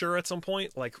gear, I'm sure, at some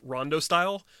point, like Rondo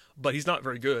style, but he's not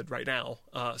very good right now.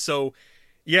 So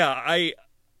yeah,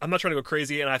 I'm not trying to go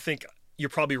crazy, and I think you're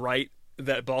probably right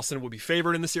that Boston would be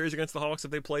favored in the series against the Hawks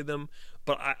if they played them,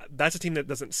 but that's a team that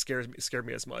doesn't scare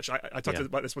me as much. I talked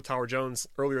about this with Tyler Jones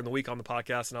earlier in the week on the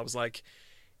podcast, and I was like,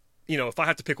 if I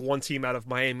have to pick one team out of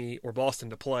Miami or Boston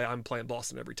to play, I'm playing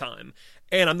Boston every time.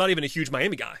 And I'm not even a huge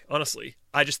Miami guy, honestly.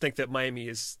 I just think that Miami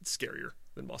is scarier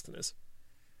than Boston is.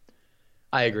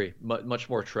 I agree. Much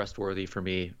more trustworthy for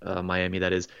me, Miami,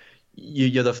 that is.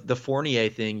 The Fournier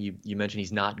thing, you mentioned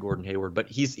he's not Gordon Hayward, but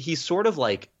he's sort of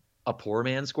like a poor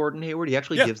man's Gordon Hayward. He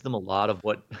actually gives them a lot of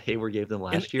what Hayward gave them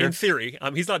last year. In theory.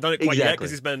 He's not done it quite yet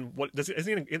because he's been, I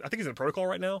think he's in protocol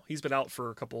right now. He's been out for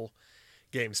a couple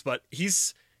games, but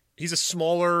he's a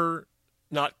smaller,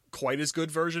 not quite as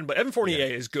good version, but Evan Fournier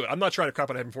is good. I'm not trying to crap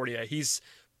on Evan Fournier. He's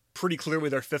pretty clearly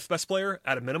their 5th best player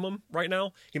at a minimum right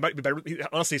now. He might be better.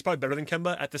 Honestly, he's probably better than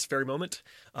Kemba at this very moment.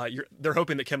 They're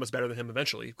hoping that Kemba's better than him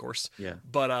eventually, of course. Yeah.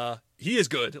 But he is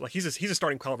good. Like he's a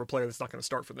starting caliber player that's not going to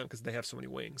start for them because they have so many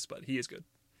wings. But he is good.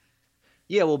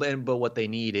 Yeah, well, but what they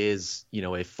need is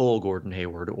a full Gordon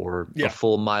Hayward or a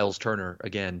full Miles Turner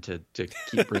again to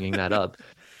keep bringing that up.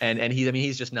 And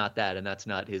he's just not that, and that's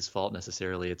not his fault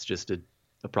necessarily. It's just a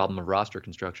problem of roster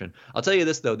construction. I'll tell you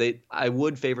this though, I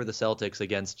would favor the Celtics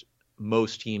against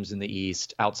most teams in the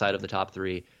East outside of the top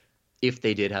 3 if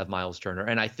they did have Miles Turner.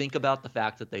 And I think about the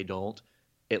fact that they don't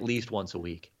at least once a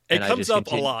week. It comes up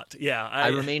a lot. Yeah. I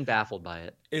remain baffled by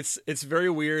it. It's very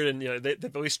weird. And they've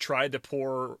at least tried to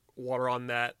pour water on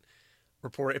that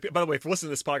report. By the way, if you listen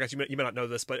to this podcast, you may not know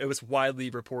this, but it was widely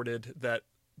reported that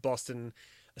Boston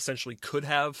essentially could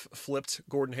have flipped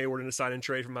Gordon Hayward in a sign and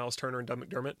trade for Miles Turner and Doug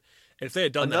McDermott. And if they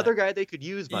had done another guy they could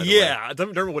use, by the way. Yeah, Doug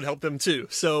McDermott would help them too.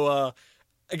 So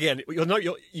again,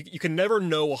 you can never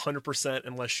know 100%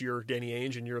 unless you're Danny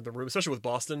Ainge and you're in the room, especially with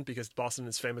Boston, because Boston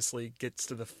is famously gets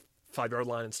to the 5-yard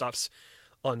line and stops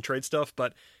on trade stuff.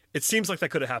 But it seems like that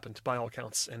could have happened by all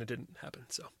accounts, and it didn't happen.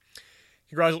 So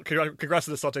congrats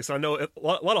to the Celtics. And I know a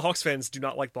lot of Hawks fans do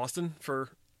not like Boston for,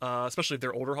 especially if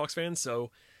they're older Hawks fans.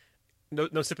 So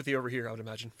no sympathy over here, I would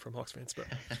imagine, from Hawks fans. But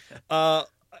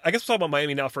I guess we'll talk about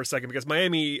Miami now for a second, because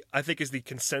Miami, I think, is the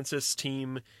consensus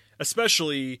team,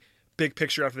 especially big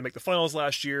picture after they make the finals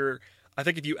last year. I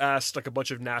think if you asked like a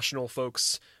bunch of national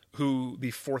folks who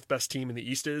the 4th best team in the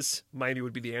East is, Miami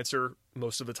would be the answer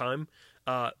most of the time.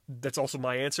 That's also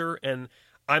my answer. And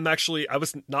I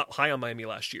was not high on Miami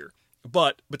last year,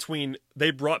 but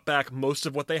they brought back most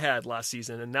of what they had last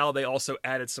season, and now they also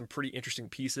added some pretty interesting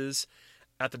pieces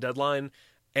at the deadline.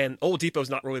 And Oladipo's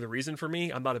not really the reason for me.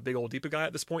 I'm not a big Oladipo guy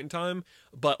at this point in time,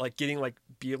 but like getting like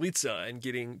Bielitsa and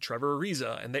getting Trevor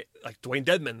Ariza, and they like Dwayne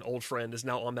Dedman, old friend, is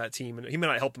now on that team, and he may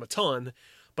not help them a ton,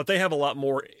 but they have a lot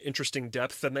more interesting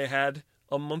depth than they had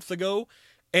a month ago.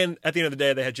 And at the end of the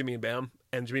day, they had Jimmy and Bam,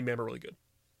 and Jimmy and Bam are really good.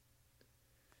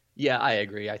 Yeah, I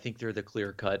agree. I think they're the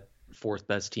clear-cut 4th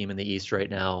best team in the East right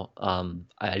now.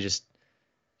 I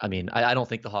don't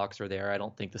think the Hawks are there. I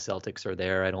don't think the Celtics are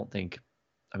there.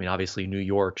 Obviously New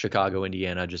York, Chicago,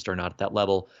 Indiana just are not at that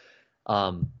level.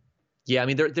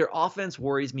 Their offense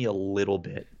worries me a little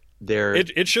bit.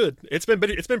 It should. It's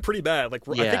been pretty bad. Like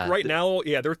I think right now,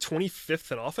 they're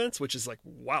 25th in offense, which is like,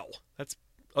 wow, that's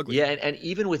ugly. Yeah, and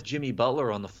even with Jimmy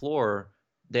Butler on the floor,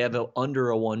 they have under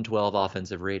a 112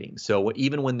 offensive rating. So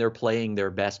even when they're playing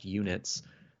their best units,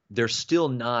 they're still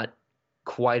not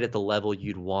quite at the level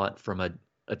you'd want from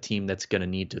a team that's going to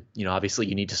need to, obviously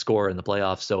you need to score in the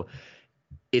playoffs. So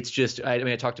it's just, I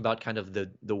mean, I talked about kind of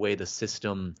the way the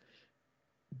system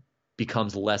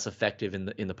becomes less effective in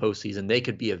the postseason. They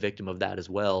could be a victim of that as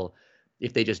well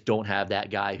if they just don't have that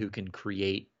guy who can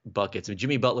create buckets. I mean,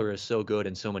 Jimmy Butler is so good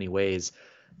in so many ways,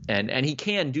 and he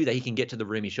can do that. He can get to the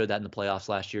rim. He showed that in the playoffs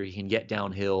last year. He can get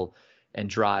downhill and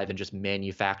drive and just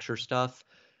manufacture stuff.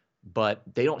 But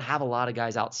they don't have a lot of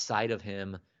guys outside of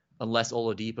him unless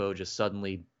Oladipo just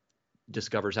suddenly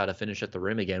discovers how to finish at the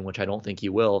rim again, which I don't think he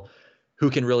will, who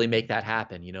can really make that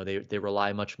happen. They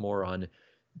rely much more on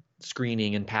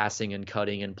screening and passing and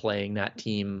cutting and playing that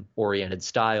team-oriented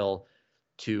style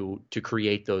to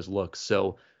create those looks.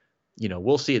 So,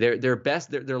 we'll see. Their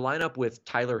lineup with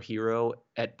Tyler Hero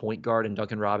at point guard and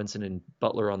Duncan Robinson and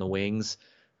Butler on the wings,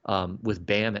 with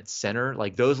Bam at center,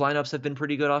 like those lineups have been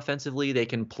pretty good offensively. They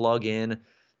can plug in,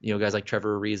 guys like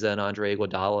Trevor Ariza and Andre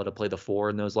Iguodala to play the four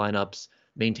in those lineups,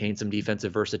 maintain some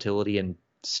defensive versatility, and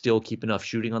still keep enough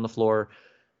shooting on the floor.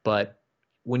 But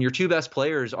when your two best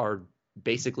players are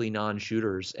basically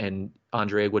non-shooters, and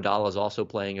Andre Iguodala is also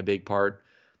playing a big part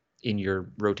in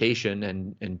your rotation,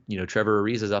 and Trevor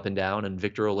Ariza is up and down, and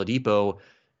Victor Oladipo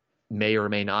may or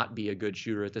may not be a good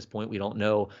shooter at this point. We don't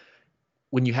know.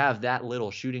 When you have that little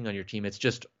shooting on your team, it's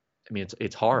just, I mean,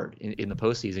 it's hard in the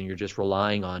postseason. You're just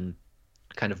relying on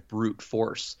kind of brute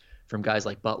force from guys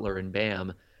like Butler and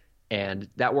Bam. And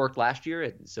that worked last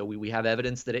year. So we have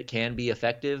evidence that it can be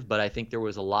effective, but I think there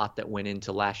was a lot that went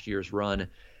into last year's run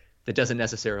that doesn't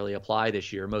necessarily apply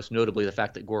this year. Most notably the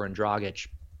fact that Goran Dragic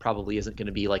probably isn't going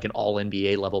to be like an all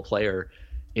NBA level player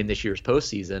in this year's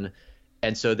postseason.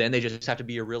 And so then they just have to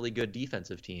be a really good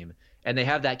defensive team. And they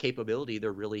have that capability.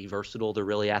 They're really versatile. They're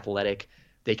really athletic.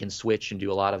 They can switch and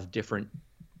do a lot of different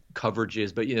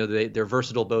coverages, but they're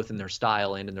versatile both in their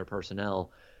style and in their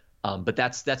personnel. But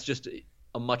that's just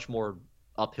a much more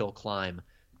uphill climb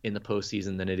in the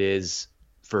postseason than it is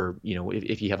for,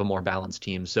 if you have a more balanced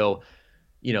team. So,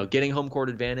 getting home court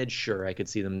advantage, sure, I could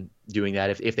see them doing that.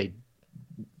 If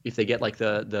they get like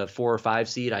the 4 or 5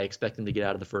 seed, I expect them to get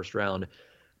out of the first round.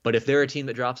 But if they're a team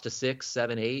that drops to 6,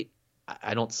 7, 8,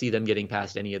 I don't see them getting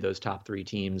past any of those top 3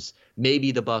 teams.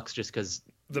 Maybe the Bucks, just because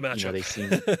the matchup. They seem,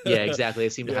 yeah, exactly. They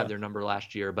seem to have their number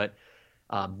last year, but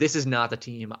this is not the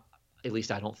team, at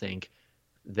least I don't think,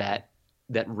 that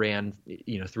ran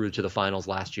through to the finals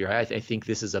last year. I think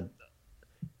this is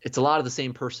it's a lot of the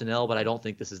same personnel, but I don't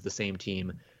think this is the same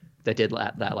team that did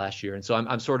that last year. And so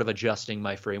I'm sort of adjusting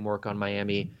my framework on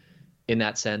Miami in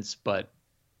that sense, but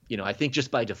I think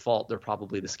just by default, they're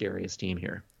probably the scariest team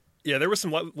here. Yeah, there was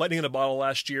some lightning in a bottle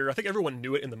last year. I think everyone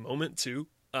knew it in the moment, too,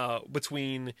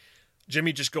 between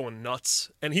Jimmy just going nuts.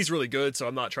 And he's really good, so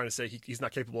I'm not trying to say he's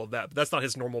not capable of that. But that's not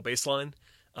his normal baseline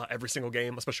every single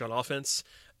game, especially on offense.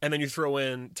 And then you throw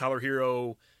in Tyler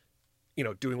Hero,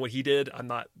 doing what he did. I'm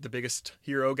not the biggest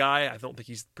Hero guy. I don't think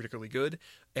he's particularly good.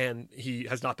 And he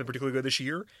has not been particularly good this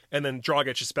year. And then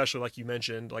Dragic, especially like you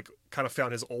mentioned, like kind of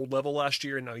found his old level last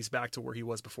year, and now he's back to where he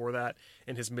was before that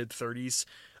in his mid-30s.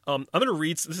 I'm going to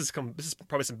read. This is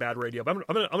probably some bad radio, but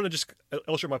I'm going to just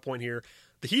illustrate my point here.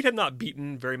 The Heat have not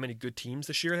beaten very many good teams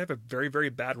this year. They have a very, very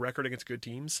bad record against good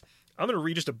teams. I'm going to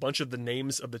read just a bunch of the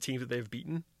names of the teams that they've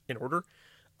beaten in order.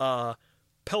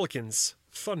 Pelicans,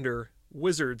 Thunder,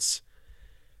 Wizards,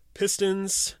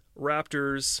 Pistons,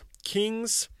 Raptors,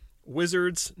 Kings,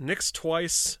 Wizards, Knicks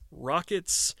twice,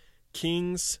 Rockets,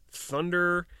 Kings,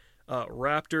 Thunder,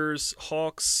 Raptors,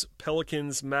 Hawks,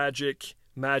 Pelicans, Magic,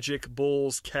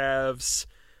 Bulls, Cavs,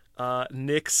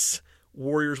 Knicks,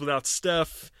 Warriors without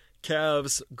Steph,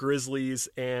 Cavs, Grizzlies,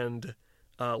 and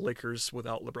Lakers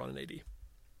without LeBron and AD.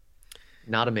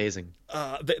 Not amazing.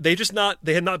 They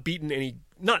had not beaten any,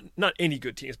 not any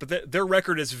good teams, but their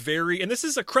record is very, and this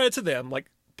is a credit to them. Like,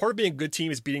 part of being a good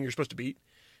team is beating you're supposed to beat.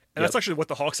 And that's actually what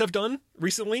the Hawks have done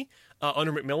recently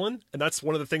under McMillan. And that's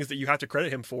one of the things that you have to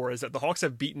credit him for, is that the Hawks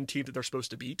have beaten teams that they're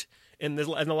supposed to beat in the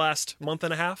last month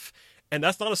and a half. And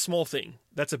that's not a small thing.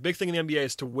 That's a big thing in the NBA,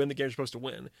 is to win the game you're supposed to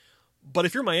win. But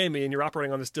if you're Miami and you're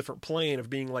operating on this different plane of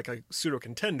being like a pseudo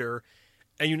contender,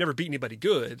 and you never beat anybody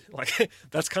good, like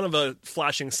that's kind of a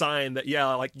flashing sign that,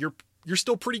 yeah, like you're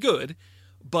still pretty good,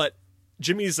 but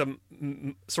Jimmy's a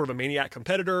sort of a maniac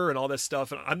competitor and all this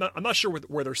stuff. And I'm not sure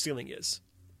where their ceiling is.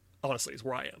 Honestly, is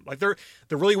where I am. Like they're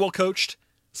really well coached.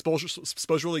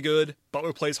 Spo's really good.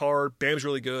 Butler plays hard. Bam's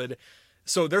really good.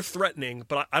 So they're threatening,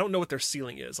 but I don't know what their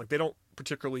ceiling is. Like they don't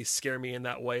particularly scare me in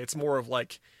that way. It's more of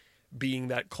like being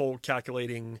that cold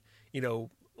calculating,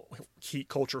 Heat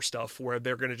culture stuff where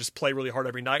they're going to just play really hard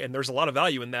every night. And there's a lot of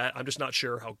value in that. I'm just not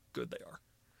sure how good they are.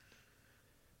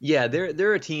 Yeah,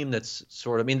 they're a team that's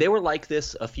sort of, I mean, they were like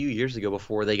this a few years ago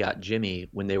before they got Jimmy,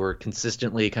 when they were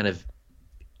consistently kind of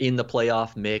in the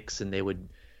playoff mix and they would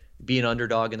be an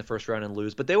underdog in the first round and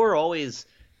lose, but they were always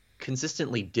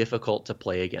consistently difficult to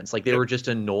play against. Like they were just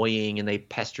annoying and they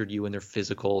pestered you and they're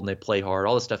physical and they play hard,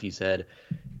 all the stuff you said.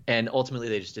 And ultimately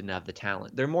they just didn't have the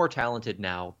talent. They're more talented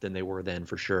now than they were then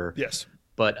for sure. Yes.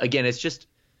 But again, it's just,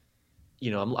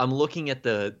 I'm looking at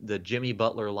the Jimmy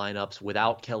Butler lineups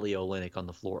without Kelly Olynyk on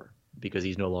the floor because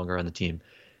he's no longer on the team.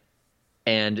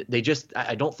 And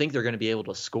I don't think they're going to be able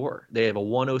to score. They have a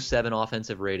 107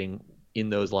 offensive rating in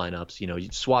those lineups. You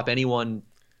swap anyone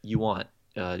you want,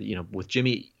 with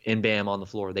Jimmy and Bam on the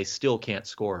floor, they still can't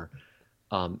score.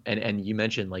 And you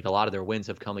mentioned like a lot of their wins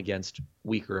have come against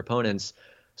weaker opponents.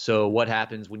 So what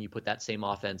happens when you put that same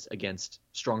offense against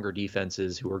stronger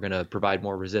defenses who are going to provide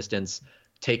more resistance,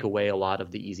 take away a lot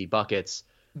of the easy buckets?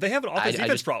 They have an offense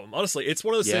defense problem. Honestly, it's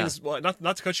one of those things. Well,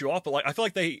 not to cut you off, but like I feel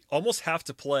like they almost have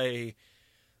to play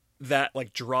that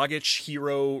like Dragic,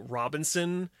 Hero,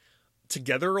 Robinson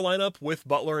together lineup with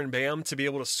Butler and Bam to be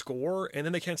able to score, and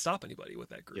then they can't stop anybody with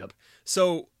that group. Yep.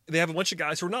 So they have a bunch of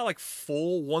guys who are not like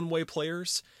full one-way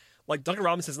players. Like Duncan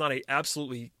Robinson's not a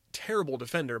absolutely terrible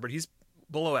defender, but he's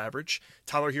below average.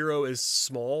 Tyler Hero is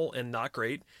small and not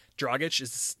great. Dragic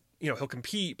is, he'll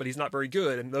compete, but he's not very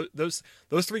good. And those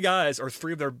three guys are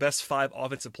three of their best 5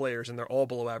 offensive players, and they're all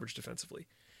below average defensively.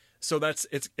 So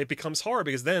it becomes hard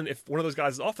because then if one of those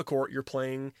guys is off the court, you're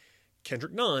playing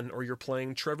Kendrick Nunn, or you're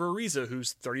playing Trevor Ariza,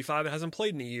 who's 35 and hasn't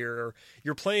played in a year, or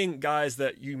you're playing guys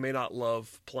that you may not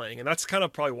love playing. And that's kind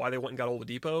of probably why they went and got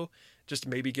Oladipo, just to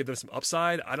maybe give them some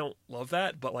upside. I don't love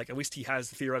that, but like at least he has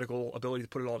the theoretical ability to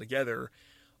put it all together.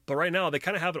 But right now they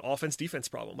kind of have an offense-defense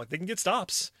problem. Like they can get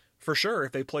stops for sure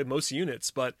if they play most units,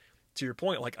 but to your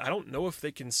point, like I don't know if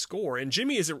they can score. And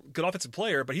Jimmy is a good offensive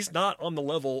player, but he's not on the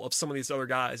level of some of these other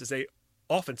guys as a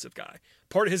offensive guy.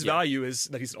 Part of his value is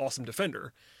that he's an awesome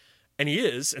defender. And he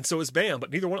is, and so is Bam, but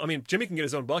neither one, I mean, Jimmy can get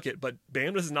his own bucket, but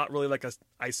Bam is not really like a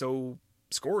ISO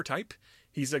scorer type.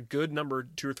 He's a good number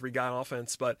 2 or 3 guy on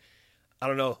offense, but I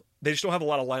don't know. They just don't have a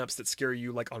lot of lineups that scare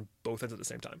you like on both ends at the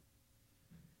same time.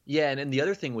 Yeah, and the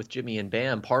other thing with Jimmy and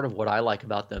Bam, part of what I like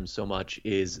about them so much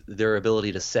is their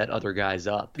ability to set other guys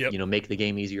up, make the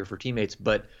game easier for teammates.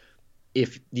 But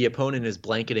if the opponent is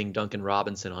blanketing Duncan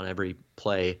Robinson on every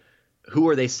play, who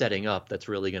are they setting up that's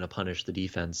really going to punish the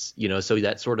defense? So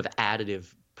that sort of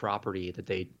additive property that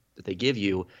they give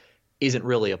you isn't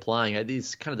really applying.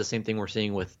 It's kind of the same thing we're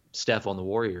seeing with Steph on the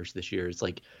Warriors this year. It's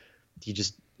like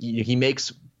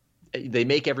they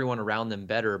make everyone around them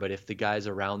better, but if the guys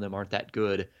around them aren't that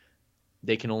good,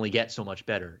 they can only get so much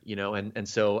better, and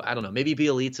so I don't know, maybe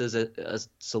Bielitsa is a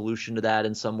solution to that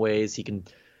in some ways. He can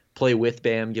play with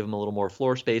Bam, give him a little more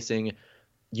floor spacing.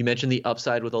 You mentioned the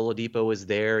upside with Oladipo is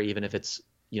there, even if it's,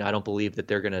 I don't believe that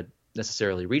they're going to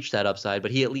necessarily reach that upside,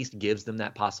 but he at least gives them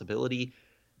that possibility.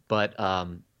 But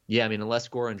unless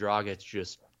Goran Dragic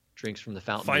just drinks from the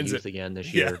fountain of youth again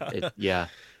this year,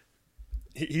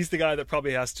 he's the guy that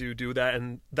probably has to do that.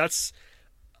 And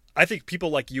I think people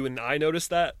like you and I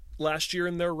noticed that last year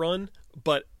in their run,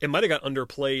 but it might have got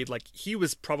underplayed. Like he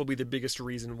was probably the biggest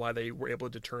reason why they were able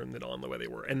to turn it on the way they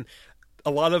were. And a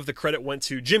lot of the credit went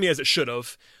to Jimmy, as it should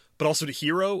have, but also to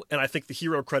Hero. And I think the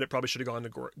Hero credit probably should have gone to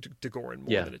Goran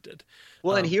more than it did.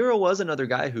 Well, and Hero was another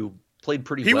guy who played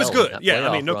pretty well. He was good. Yeah,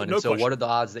 I mean, no so question. what are the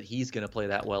odds that he's going to play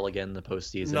that well again in the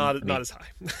postseason? Not as high.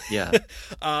 Yeah.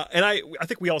 And I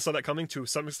think we all saw that coming to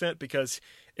some extent because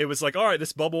it was like, all right,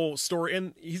 this bubble story,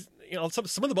 and he's, some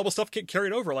of the bubble stuff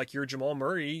carried over. Like your Jamal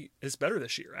Murray is better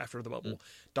this year after the bubble.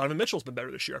 Donovan Mitchell's been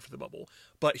better this year after the bubble.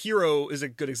 But Hero is a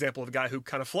good example of a guy who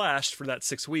kind of flashed for that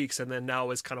 6 weeks and then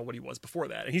now is kind of what he was before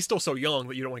that. And he's still so young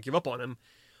that you don't want to give up on him.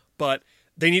 But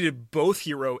they needed both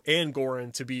Hero and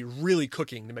Goran to be really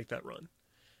cooking to make that run.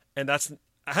 And that's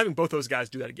having both those guys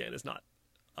do that again is not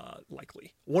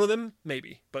likely. One of them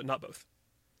maybe, but not both.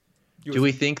 Do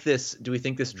we think this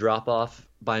drop off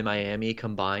by Miami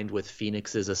combined with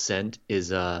Phoenix's ascent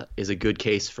is a good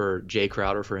case for Jay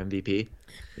Crowder for MVP?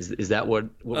 Is that what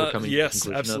we're coming to? Yes,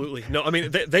 absolutely. No, I mean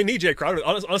they need Jay Crowder.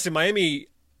 Honestly, Miami,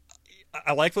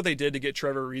 I like what they did to get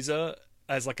Trevor Ariza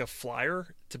as like a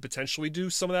flyer to potentially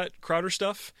do some of that Crowder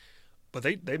stuff. But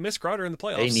they miss Crowder in the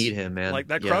playoffs. They need him, man. Like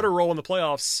that Crowder role in the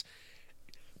playoffs.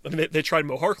 I mean, they tried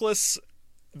Mo Harkless,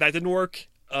 that didn't work.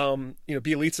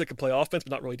 Bielitsa can play offense,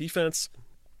 but not really defense.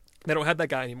 They don't have that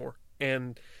guy anymore,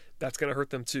 and that's going to hurt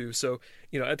them too. So,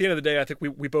 at the end of the day, I think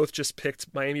we both just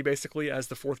picked Miami basically as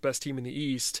the 4th best team in the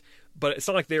East. But it's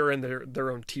not like they're in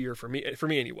their own tier for me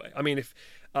anyway. I mean, if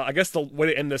I guess the way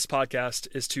to end this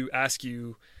podcast is to ask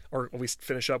you, or at least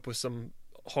finish up with some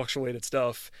Hawks related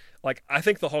stuff. Like, I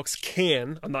think the Hawks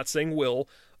can, I'm not saying will,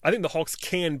 I think the Hawks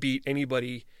can beat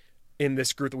anybody in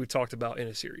this group that we've talked about in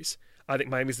a series. I think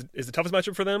Miami is the toughest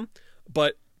matchup for them,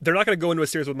 but they're not going to go into a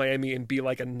series with Miami and be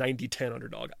like a 90-10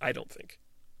 underdog, I don't think.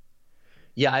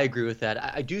 Yeah, I agree with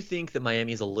that. I do think that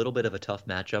Miami is a little bit of a tough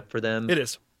matchup for them. It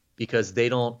is. Because they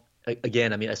don't,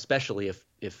 again, I mean, especially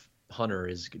if Hunter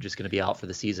is just going to be out for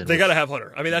the season. They got to have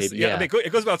Hunter. I mean, that's, maybe, I mean,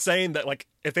 it goes without saying that, like,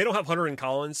 if they don't have Hunter and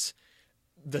Collins,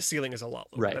 the ceiling is a lot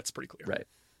lower. Right. That's pretty clear. Right.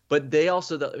 But they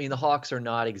also, the Hawks are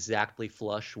not exactly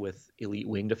flush with elite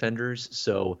wing defenders.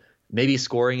 So maybe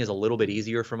scoring is a little bit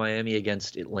easier for Miami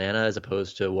against Atlanta as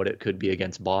opposed to what it could be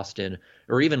against Boston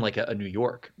or even like a New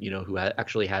York, who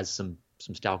actually has some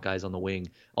stout guys on the wing.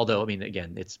 Although, I mean,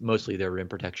 again, it's mostly their rim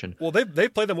protection. Well, they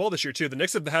played them well this year, too. The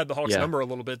Knicks have had the Hawks number a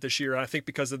little bit this year. I think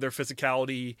because of their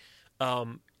physicality,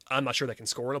 I'm not sure they can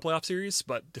score in a playoff series,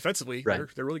 but defensively, they're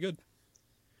really good.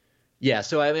 Yeah,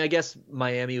 so, I mean, I guess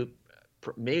Miami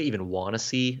may even want to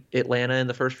see Atlanta in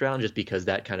the first round just because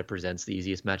that kind of presents the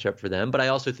easiest matchup for them. But I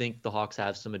also think the Hawks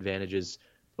have some advantages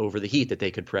over the Heat that they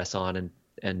could press on.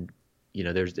 And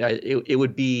there's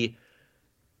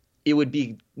it would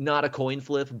be not a coin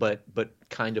flip, but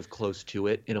kind of close to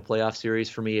it in a playoff series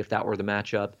for me if that were the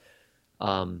matchup.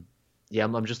 I'm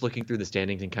just looking through the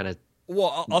standings and kind of.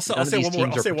 Well, I'll say one more.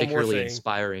 I'll say one more thing.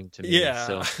 Inspiring to me. Yeah,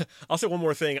 so. I'll say one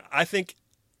more thing. I think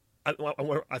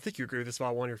you agree with this, but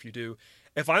I wonder if you do.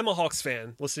 If I'm a Hawks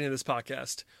fan listening to this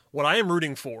podcast, what I am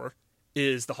rooting for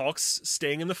is the Hawks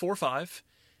staying in the 4-5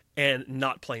 and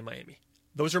not playing Miami.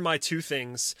 Those are my two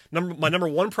things. My number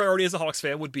one priority as a Hawks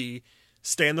fan would be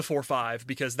stay in the 4-5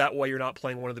 because that way you're not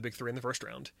playing one of the big three in the first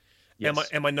round. Yes.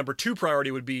 And my number two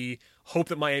priority would be hope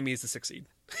that Miami is the 6th seed.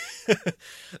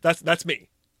 That's me.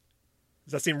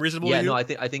 Does that seem reasonable to you? No, I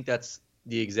think that's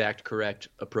the exact correct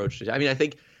approach. I mean,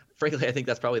 frankly, I think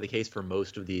that's probably the case for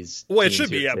most of these. Well, it should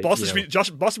be. Yeah, Boston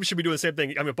should be doing the same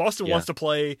thing. I mean, Boston wants to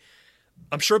play.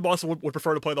 I'm sure Boston would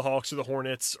prefer to play the Hawks or the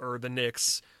Hornets or the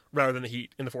Knicks rather than the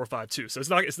Heat in the 4-5 too. So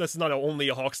that's not only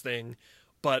a Hawks thing,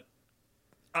 but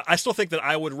I still think that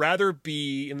I would rather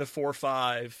be in the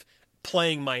 4-5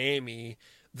 playing Miami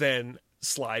than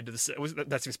slide to the 6.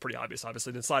 That seems pretty obvious,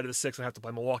 obviously. Then slide to the 6 and have to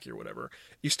play Milwaukee or whatever.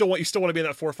 You still want to be in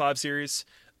that 4-5 series.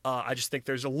 I just think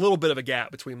there's a little bit of a gap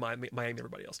between Miami and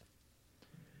everybody else.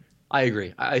 I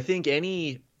agree. I think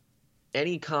any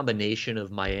combination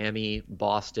of Miami,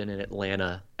 Boston, and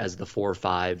Atlanta as the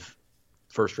 4-5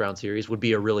 first round series would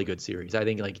be a really good series. I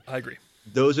agree.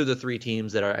 Those are the three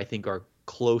teams that I think are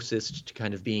closest to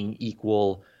kind of being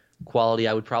equal quality.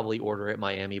 I would probably order it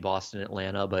Miami, Boston,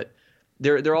 Atlanta, but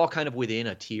they're all kind of within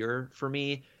a tier for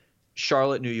me.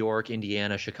 Charlotte, New York,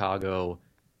 Indiana, Chicago,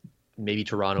 maybe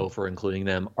Toronto for including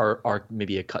them are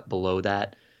maybe a cut below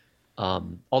that.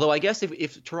 Although I guess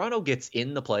if Toronto gets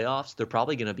in the playoffs, they're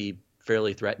probably going to be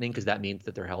fairly threatening because that means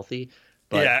that they're healthy.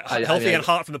 But healthy and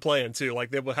hot from the play-in too. Like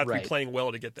they will have to be playing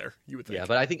well to get there. You would think. Yeah,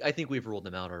 but I think we've ruled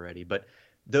them out already. But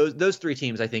those three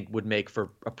teams I think would make for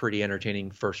a pretty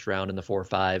entertaining first round in the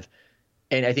 4-5,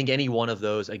 and I think any one of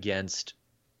those against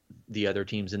the other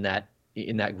teams in that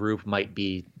group might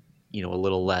be a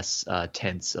little less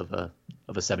tense of a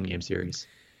 7-game series.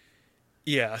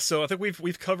 Yeah, so I think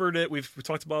we've covered it. We've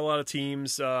talked about a lot of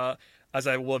teams. As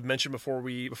I will have mentioned before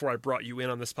I brought you in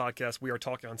on this podcast, we are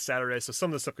talking on Saturday, so some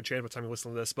of this stuff could change by the time you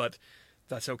listen to this, but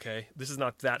that's okay. This is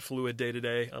not that fluid day to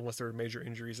day unless there are major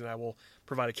injuries, and I will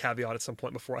provide a caveat at some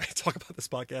point before I talk about this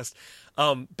podcast.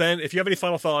 Ben, if you have any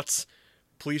final thoughts,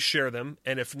 please share them,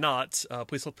 and if not,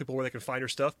 please tell people where they can find your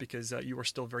stuff because you are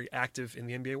still very active in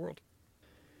the NBA world.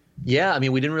 Yeah, I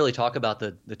mean, we didn't really talk about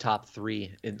the top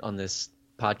three on this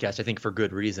podcast, I think for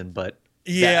good reason, but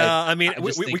yeah, we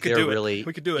could do it. Really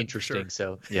we could do it. Interesting. Sure.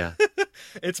 So yeah,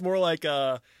 it's more like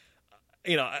there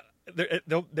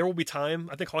will be time.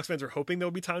 I think Hawks fans are hoping there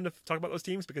will be time to talk about those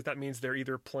teams because that means they're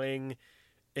either playing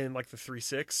in like the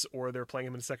 3-6 or they're playing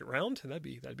them in the second round, and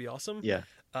that'd be awesome. Yeah.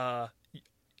 I'll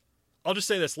just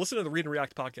say this: listen to the Read and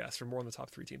React podcast for more on the top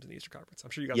 3 teams in the Eastern Conference.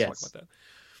 I'm sure you guys talk about that.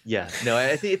 Yeah, no,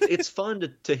 I think it's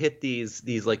fun to hit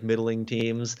these like middling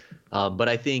teams, but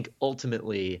I think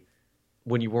ultimately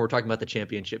when we're talking about the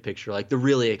championship picture, like the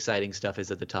really exciting stuff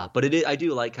is at the top. But I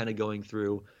do like kind of going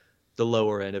through the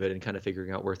lower end of it and kind of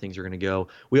figuring out where things are going to go.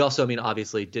 We also, I mean,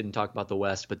 obviously didn't talk about the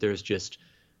West, but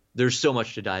there's so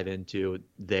much to dive into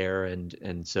there,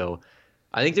 and so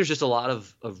I think there's just a lot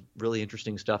of really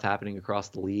interesting stuff happening across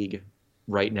the league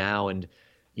right now, and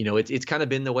it's kind of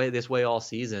been this way all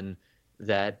season.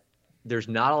 That there's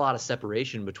not a lot of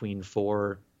separation between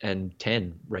 4 and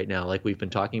 10 right now, like we've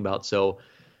been talking about. So,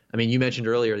 I mean, you mentioned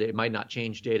earlier that it might not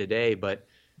change day to day, but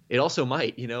it also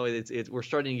might. We're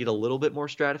starting to get a little bit more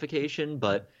stratification,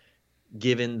 but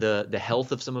given the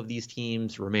health of some of these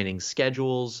teams, remaining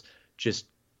schedules, just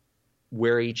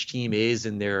where each team is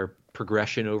in their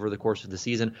progression over the course of the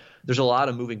season, there's a lot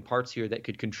of moving parts here that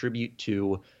could contribute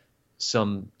to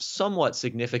some somewhat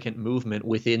significant movement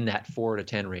within that 4 to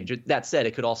 10 range. That said,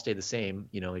 it could all stay the same.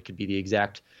 It could be the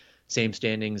exact same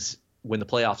standings when the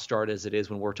playoffs start as it is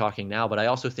when we're talking now. But I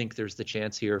also think there's the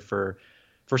chance here for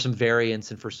some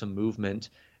variance and for some movement,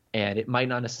 and it might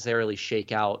not necessarily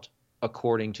shake out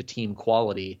according to team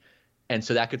quality. And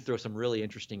so that could throw some really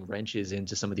interesting wrenches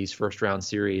into some of these first round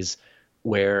series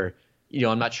where,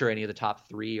 I'm not sure any of the top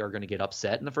 3 are going to get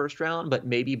upset in the first round, but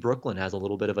maybe Brooklyn has a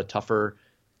little bit of a tougher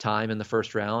time in the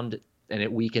first round and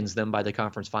it weakens them by the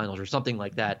conference finals or something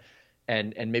like that.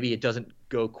 And maybe it doesn't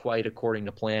go quite according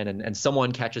to plan and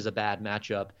someone catches a bad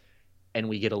matchup and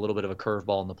we get a little bit of a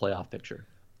curveball in the playoff picture.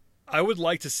 I would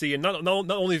like to see, and not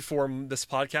only for this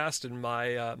podcast and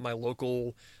my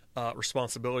local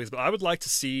responsibilities, but I would like to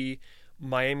see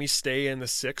Miami stay in the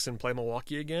 6 and play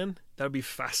Milwaukee again. That would be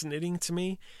fascinating to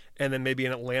me. And then maybe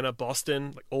an Atlanta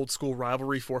Boston like old school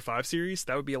rivalry 4-5 series.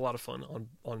 That would be a lot of fun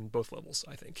on both levels,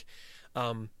 I think.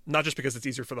 Not just because it's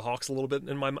easier for the Hawks a little bit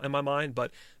in my mind,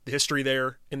 but the history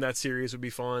there in that series would be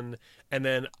fun. And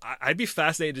then I'd be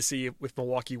fascinated to see if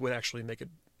Milwaukee would actually make an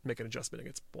adjustment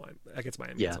against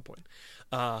Miami at some point.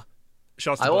 I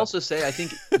will also say, I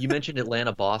think you mentioned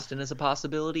Atlanta Boston as a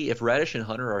possibility. If Reddish and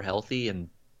Hunter are healthy and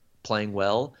playing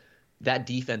well, that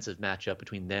defensive matchup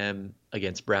between them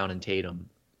against Brown and Tatum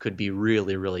could be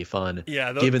really, really fun.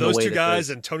 Yeah, those two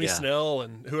guys and Tony Snell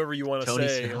and whoever you want to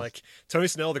say. Snell. Like Tony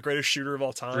Snell, the greatest shooter of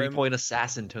all time. 3-point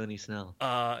assassin Tony Snell.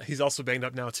 He's also banged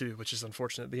up now too, which is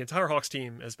unfortunate. The entire Hawks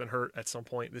team has been hurt at some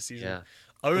point this season.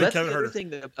 Yeah. That's the other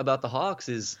thing about the Hawks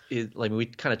is like we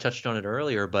kind of touched on it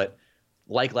earlier, but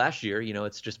like last year,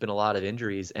 it's just been a lot of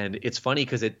injuries. And it's funny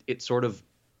because it sort of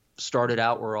started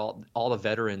out where all the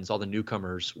veterans, all the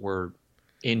newcomers were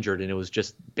injured, and it was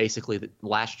just basically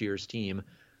last year's team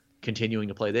continuing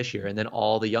to play this year, and then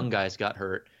all the young guys got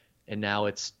hurt, and now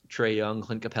it's Trae Young,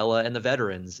 Clint Capella, and the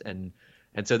veterans, and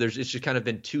so it's just kind of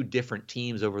been 2 different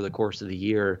teams over the course of the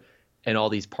year, and all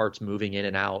these parts moving in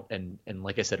and out, and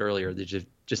like I said earlier, they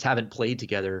just haven't played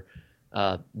together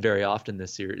very often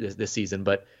this season.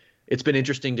 But it's been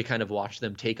interesting to kind of watch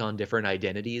them take on different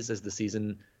identities as the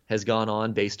season has gone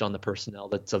on, based on the personnel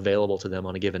that's available to them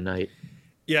on a given night.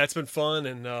 Yeah, it's been fun,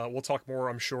 and we'll talk more,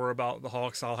 I'm sure, about the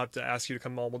Hawks. I'll have to ask you to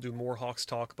come on. We'll do more Hawks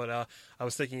talk, but I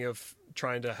was thinking of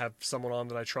trying to have someone on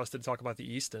that I trusted to talk about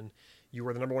the East, and you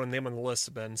were the number 1 name on the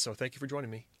list, Ben, so thank you for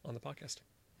joining me on the podcast.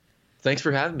 Thanks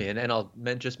for having me, and I'll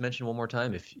just mention one more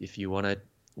time, if you want to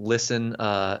listen,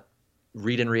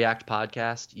 Read and React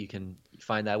podcast, you can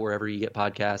find that wherever you get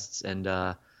podcasts, and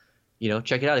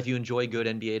check it out if you enjoy good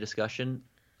NBA discussion.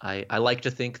 I like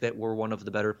to think that we're one of the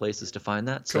better places to find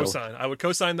that. So. Cosign. I would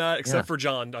cosign that, except for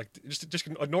John. Like, just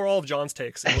ignore all of John's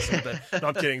takes and listen to Ben. No,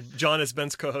 I'm kidding. John is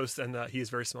Ben's co-host, and he is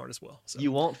very smart as well. So.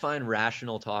 You won't find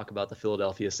rational talk about the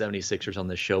Philadelphia 76ers on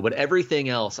this show, but everything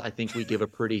else, I think we give a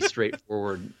pretty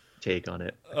straightforward take on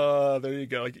it. There you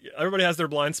go. Like, everybody has their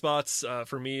blind spots.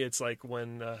 For me, it's like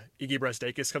when Iggy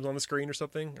Brasdakis comes on the screen or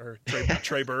something, or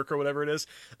Trey Burke or whatever it is.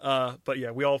 But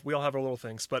yeah, we all have our little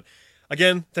things. But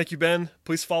again, thank you, Ben.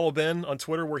 Please follow Ben on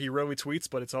Twitter, where he rarely tweets,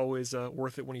 but it's always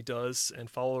worth it when he does. And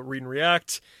follow Read and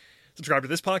React. Subscribe to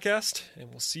this podcast,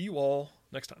 and we'll see you all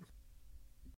next time.